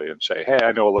collaboratively and say, hey,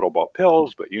 I know a little about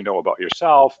pills, but you know about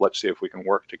yourself. Let's see if we can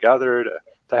work together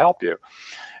to help you.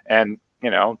 And, you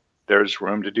know, there's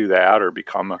room to do that, or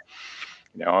become a,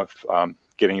 you know, if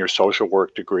getting your social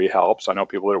work degree helps. I know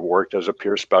people that have worked as a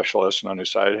peer specialist and then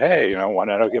decided, hey, you know, why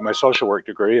not I get my social work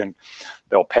degree and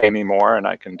they'll pay me more and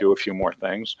I can do a few more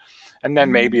things. And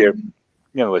then maybe, you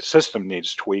know, the system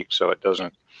needs tweaked so it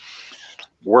doesn't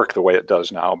work the way it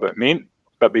does now.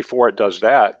 But before it does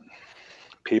that,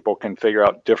 people can figure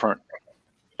out different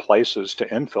places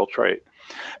to infiltrate.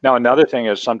 Now, another thing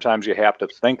is sometimes you have to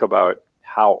think about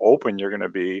how open you're going to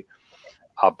be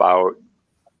about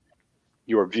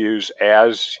your views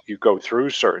as you go through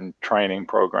certain training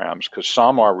programs, because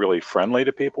some are really friendly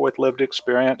to people with lived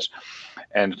experience,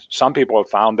 and some people have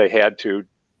found they had to,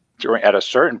 at a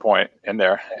certain point in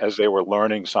there, as they were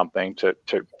learning something, to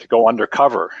go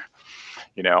undercover,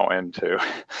 you know, and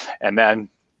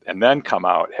then come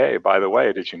out, hey, by the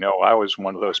way, did you know I was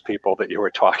one of those people that you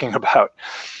were talking about?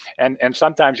 And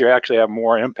sometimes you actually have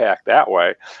more impact that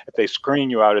way. If they screen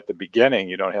you out at the beginning,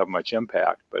 you don't have much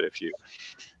impact. But if you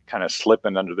kind of slip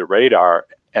in under the radar,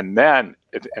 and then,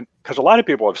 because a lot of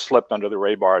people have slipped under the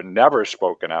radar and never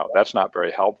spoken out, that's not very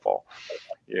helpful.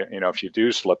 You know, if you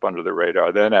do slip under the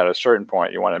radar, then at a certain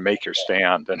point you want to make your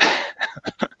stand, and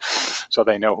so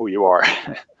they know who you are.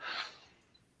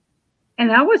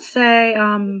 And I would say,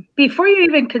 before you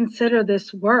even consider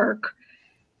this work,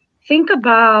 think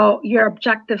about your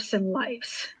objectives in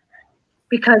life.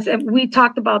 Because we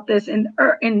talked about this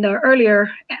earlier in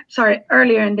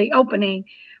the opening,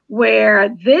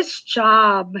 where this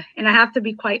job, and I have to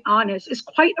be quite honest, is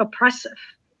quite oppressive.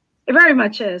 It very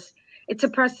much is. It's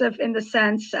oppressive in the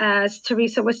sense, as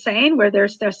Terresa was saying, where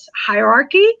there's this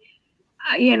hierarchy,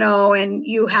 you know, and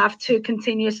you have to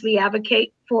continuously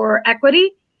advocate for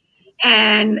equity.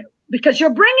 And because you're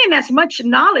bringing as much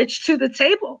knowledge to the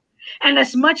table and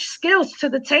as much skills to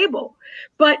the table.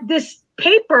 But this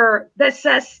paper that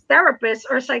says therapist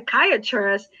or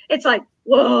psychiatrist, it's like,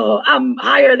 whoa, I'm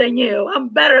higher than you. I'm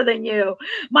better than you.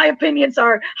 My opinions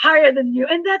are higher than you.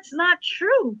 And that's not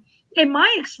true. In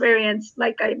my experience,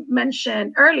 like I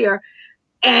mentioned earlier,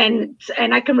 and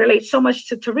I can relate so much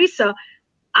to Terresa,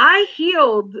 I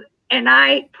healed and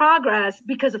I progressed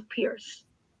because of peers.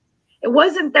 It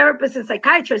wasn't therapists and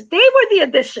psychiatrists. They were the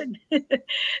addition.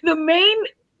 The main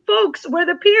folks were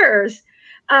the peers.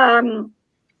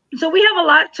 So we have a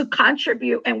lot to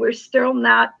contribute, and we're still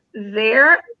not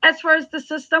there as far as the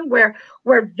system where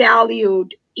we're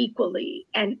valued equally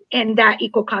and that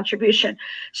equal contribution.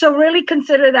 So really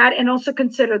consider that, and also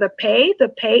consider the pay. The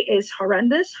pay is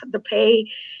horrendous. The pay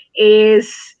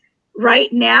is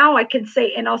right now, I can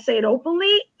say, and I'll say it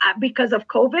openly, because of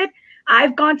COVID,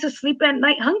 I've gone to sleep at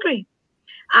night hungry.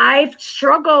 I've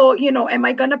struggled, you know, am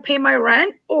I going to pay my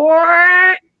rent or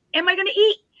am I going to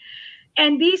eat?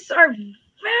 And these are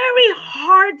very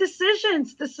hard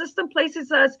decisions. The system places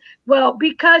us, well,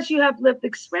 because you have lived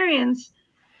experience,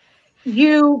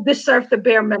 you deserve the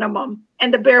bare minimum.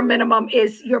 And the bare minimum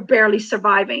is you're barely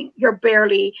surviving. You're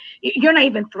not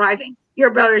even thriving.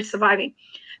 You're barely surviving.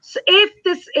 So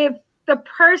if the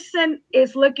person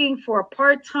is looking for a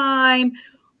part-time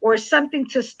or something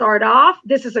to start off,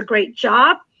 this is a great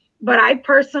job. But I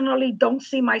personally don't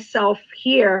see myself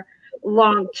here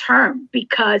long-term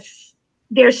because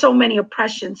there's so many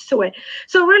oppressions to it.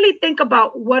 So really think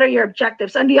about what are your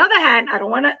objectives. On the other hand, I don't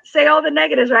want to say all the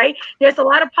negatives, right? There's a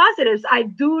lot of positives. I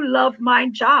do love my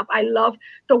job. I love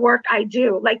the work I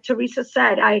do. Like Terresa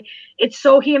said, it's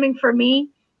so healing for me.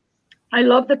 I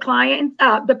love the client,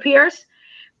 the peers.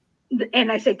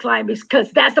 And I say client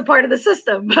because that's the part of the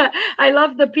system. But I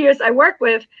love the peers I work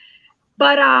with.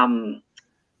 But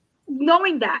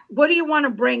knowing that, what do you want to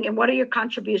bring and what are your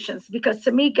contributions? Because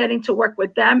to me, getting to work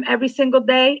with them every single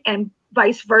day and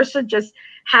vice versa, just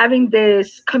having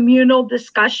this communal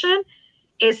discussion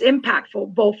is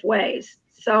impactful both ways.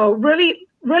 So really,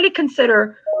 really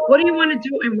consider, what do you want to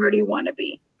do and where do you want to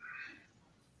be?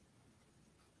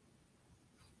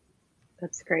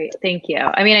 That's great. Thank you.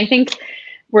 I mean, I think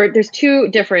there's two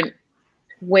different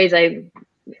ways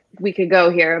we could go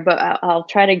here, but I'll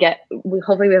try to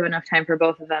hopefully we have enough time for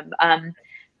both of them.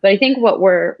 But I think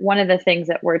one of the things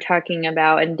that we're talking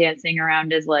about and dancing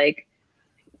around is like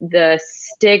the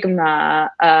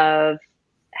stigma of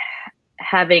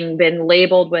having been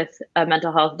labeled with a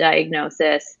mental health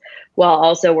diagnosis while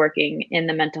also working in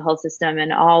the mental health system,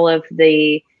 and all of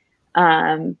the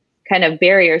kind of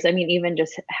barriers. I mean, even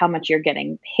just how much you're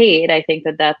getting paid, I think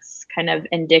that's kind of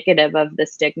indicative of the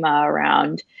stigma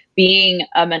around being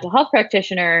a mental health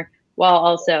practitioner while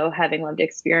also having lived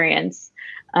experience.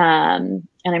 And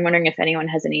I'm wondering if anyone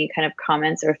has any kind of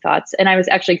comments or thoughts. And I was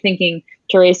actually thinking,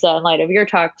 Terresa, in light of your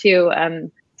talk too,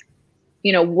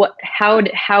 you know, how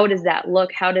does that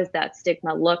look? How does that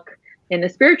stigma look in the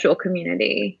spiritual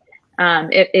community?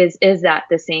 Is that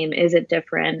the same? Is it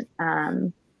different?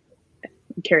 I'm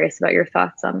curious about your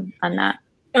thoughts on that.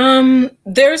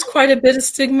 There's quite a bit of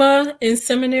stigma in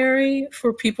seminary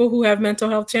for people who have mental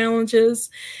health challenges.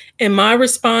 And my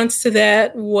response to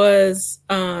that was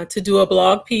to do a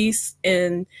blog piece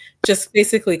and just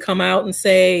basically come out and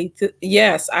say,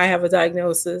 yes, I have a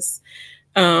diagnosis.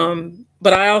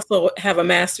 But I also have a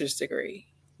master's degree,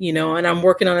 you know, and I'm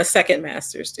working on a second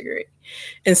master's degree.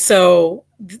 And so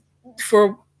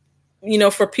for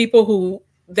people who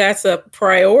that's a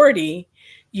priority,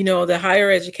 you know, the higher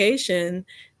education,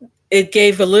 it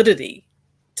gave validity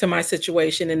to my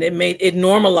situation, and it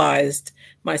normalized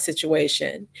my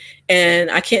situation.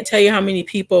 And I can't tell you how many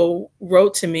people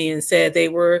wrote to me and said they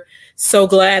were so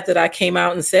glad that I came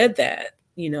out and said that,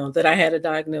 you know, that I had a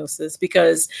diagnosis,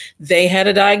 because they had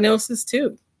a diagnosis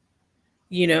too,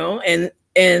 you know,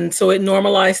 and so it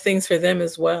normalized things for them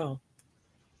as well.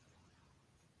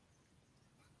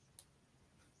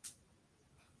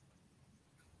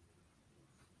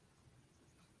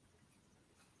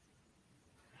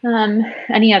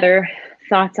 Any other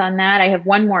thoughts on that? I have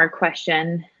one more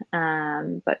question,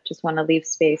 but just want to leave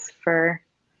space for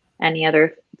any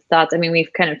other thoughts. I mean,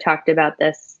 we've kind of talked about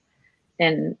this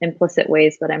in implicit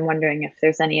ways, but I'm wondering if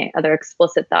there's any other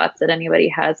explicit thoughts that anybody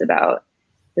has about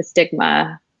the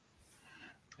stigma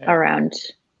around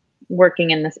working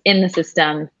in the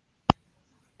system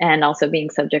and also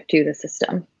being subject to the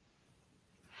system.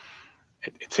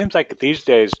 It seems like these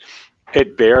days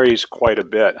it varies quite a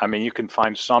bit. I mean, you can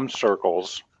find some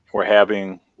circles where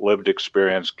having lived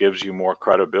experience gives you more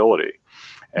credibility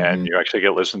and you actually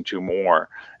get listened to more.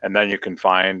 And then you can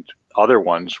find other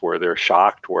ones where they're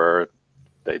shocked, where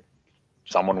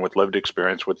someone with lived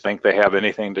experience would think they have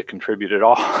anything to contribute at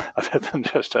all other than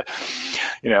just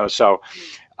so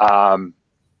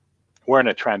we're in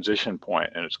a transition point,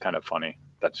 and it's kind of funny.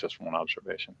 That's just one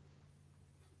observation.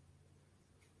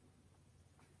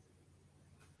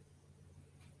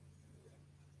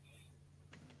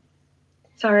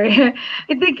 Sorry,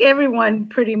 I think everyone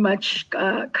pretty much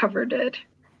covered it.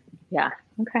 Yeah.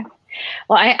 Okay.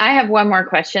 Well, I have one more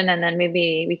question, and then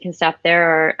maybe we can stop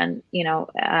there,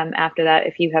 after that,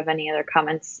 if you have any other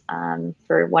comments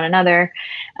for one another.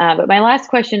 But my last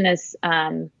question is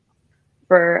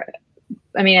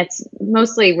it's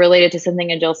mostly related to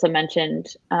something Allilsa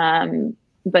mentioned,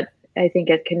 but I think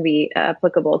it can be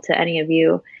applicable to any of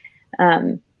you.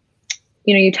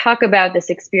 You talk about this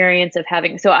experience of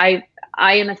having, so I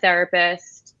am a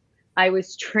therapist. I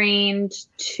was trained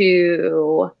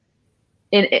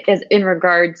in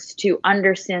regards to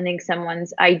understanding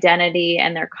someone's identity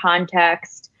and their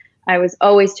context. I was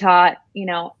always taught,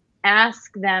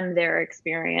 ask them their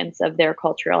experience of their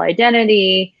cultural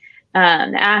identity,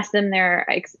 ask them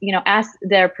ask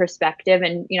their perspective,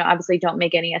 and, obviously don't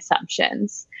make any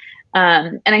assumptions.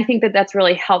 And I think that that's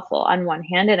really helpful on one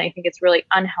hand, and I think it's really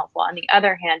unhelpful on the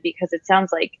other hand, because it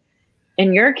sounds like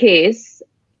in your case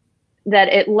that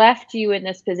it left you in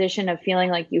this position of feeling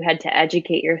like you had to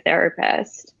educate your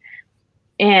therapist.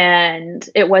 And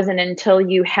it wasn't until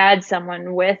you had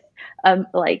someone with a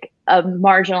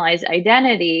marginalized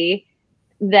identity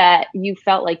that you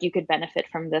felt like you could benefit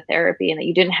from the therapy, and that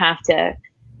you didn't have to,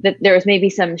 that there was maybe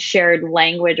some shared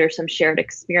language or some shared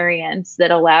experience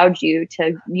that allowed you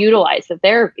to utilize the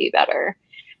therapy better.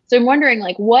 So I'm wondering,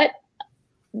 what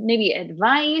maybe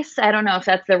advice, I don't know if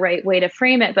that's the right way to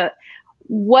frame it, but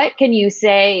what can you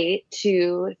say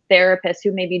to therapists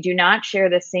who maybe do not share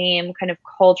the same kind of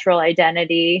cultural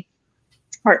identity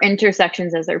or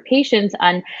intersections as their patients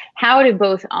on how to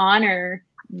both honor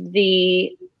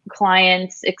the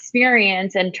client's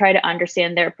experience and try to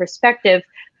understand their perspective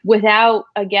without,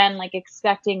 again, like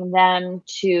expecting them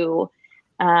to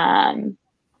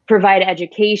provide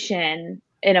education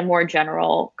in a more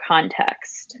general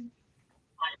context.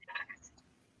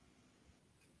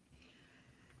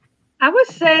 I would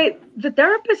say the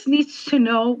therapist needs to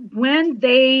know when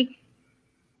they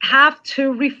have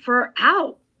to refer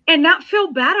out and not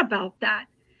feel bad about that.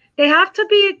 They have to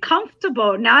be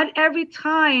comfortable. Not every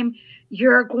time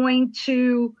you're going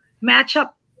to match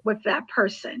up with that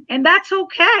person, and that's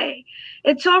okay.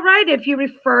 It's all right if you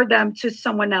refer them to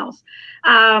someone else.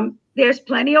 There's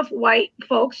plenty of white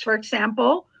folks, for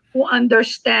example, who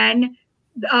understand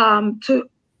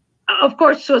of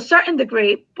course, to a certain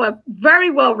degree, but very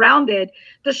well-rounded,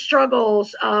 the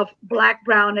struggles of Black,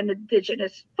 Brown, and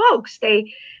Indigenous folks.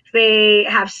 They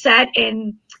have sat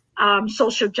in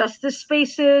social justice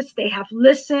spaces. They have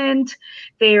listened.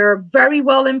 They're very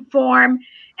well informed.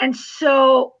 And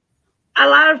so a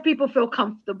lot of people feel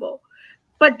comfortable.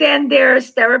 But then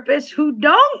there's therapists who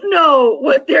don't know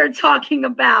what they're talking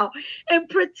about and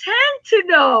pretend to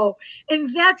know.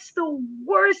 And that's the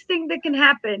worst thing that can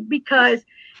happen, because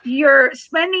you're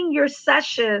spending your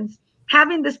sessions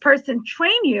having this person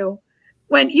train you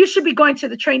when you should be going to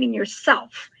the training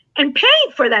yourself and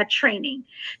paying for that training.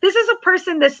 This is a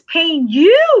person that's paying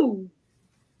you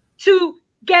to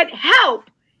get help.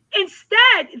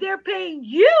 Instead, they're paying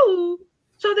you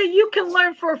so that you can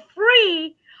learn for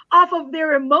free off of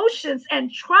their emotions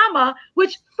and trauma,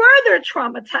 which further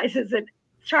traumatizes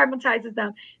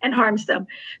them and harms them.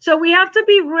 So we have to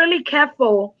be really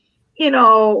careful,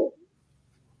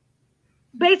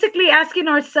 basically asking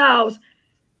ourselves,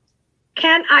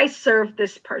 can I serve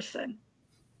this person?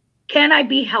 Can I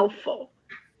be helpful?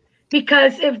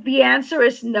 Because if the answer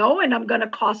is no, and I'm going to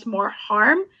cause more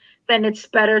harm, then it's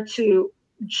better to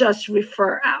just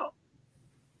refer out.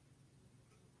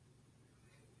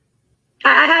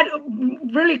 I had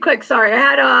really quick, sorry. I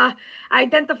had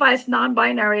identify as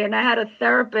non-binary, and I had a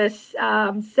therapist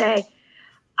say,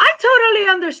 I totally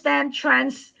understand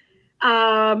trans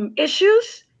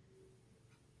issues.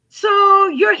 So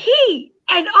you're he,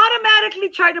 and automatically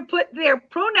try to put their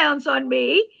pronouns on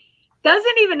me,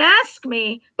 doesn't even ask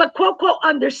me, but quote, quote,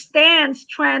 understands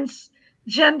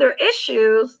transgender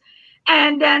issues,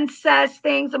 and then says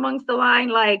things amongst the line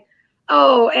like,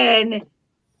 oh, and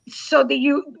so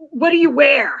what do you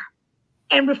wear?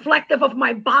 And reflective of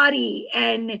my body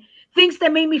and things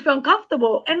that made me feel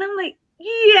uncomfortable. And I'm like,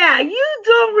 yeah, you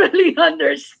don't really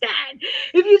understand.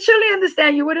 If you truly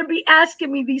understand, you wouldn't be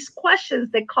asking me these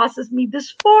questions that causes me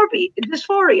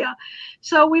dysphoria.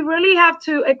 So we really have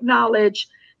to acknowledge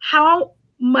how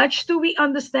much do we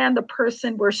understand the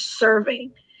person we're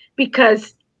serving?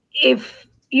 Because if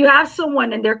you have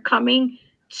someone and they're coming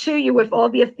to you with all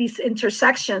these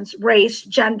intersections, race,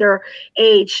 gender,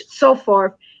 age, so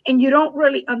forth, and you don't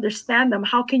really understand them,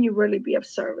 how can you really be of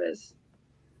service?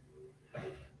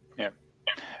 Yeah.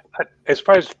 As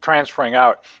far as transferring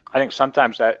out, I think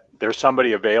sometimes that there's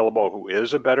somebody available who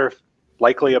is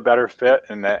likely a better fit,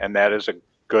 and that is a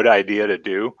good idea to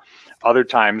do. Other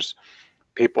times,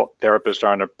 therapists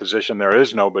are in a position there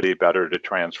is nobody better to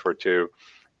transfer to.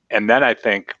 And then I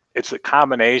think it's a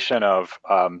combination of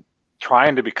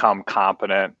trying to become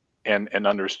competent in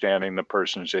understanding the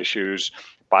person's issues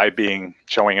by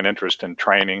showing an interest in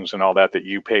trainings and all that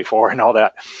you pay for and all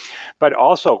that, but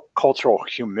also cultural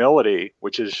humility,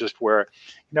 which is just where,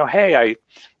 hey, I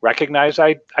recognize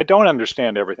I don't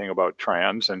understand everything about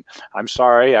trans, and I'm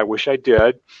sorry, I wish I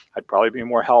did. I'd probably be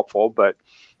more helpful, but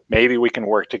maybe we can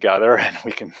work together and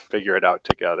we can figure it out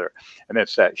together. And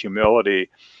it's that humility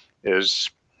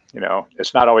is,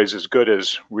 it's not always as good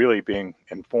as really being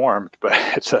informed, but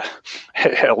it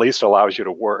at least allows you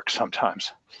to work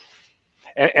sometimes.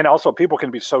 And also people can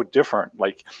be so different.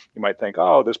 Like you might think,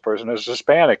 oh, this person is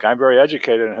Hispanic. I'm very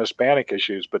educated in Hispanic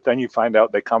issues, but then you find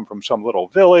out they come from some little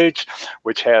village,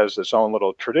 which has its own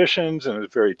little traditions and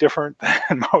is very different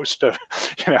than most of,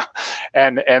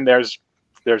 and there's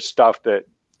stuff that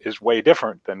is way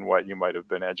different than what you might have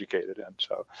been educated in.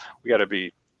 So we got to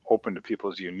be open to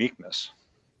people's uniqueness.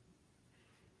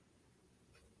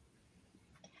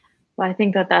 Well, I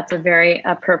think that's a very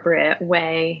appropriate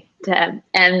way to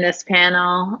end this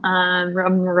panel. A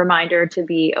reminder to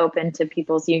be open to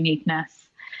people's uniqueness.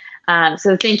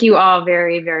 So thank you all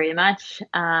very, very much.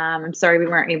 I'm sorry we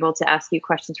weren't able to ask you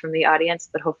questions from the audience,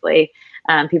 but hopefully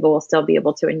people will still be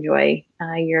able to enjoy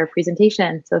your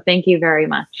presentation. So thank you very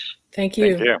much. Thank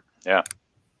you. Thank you. Yeah.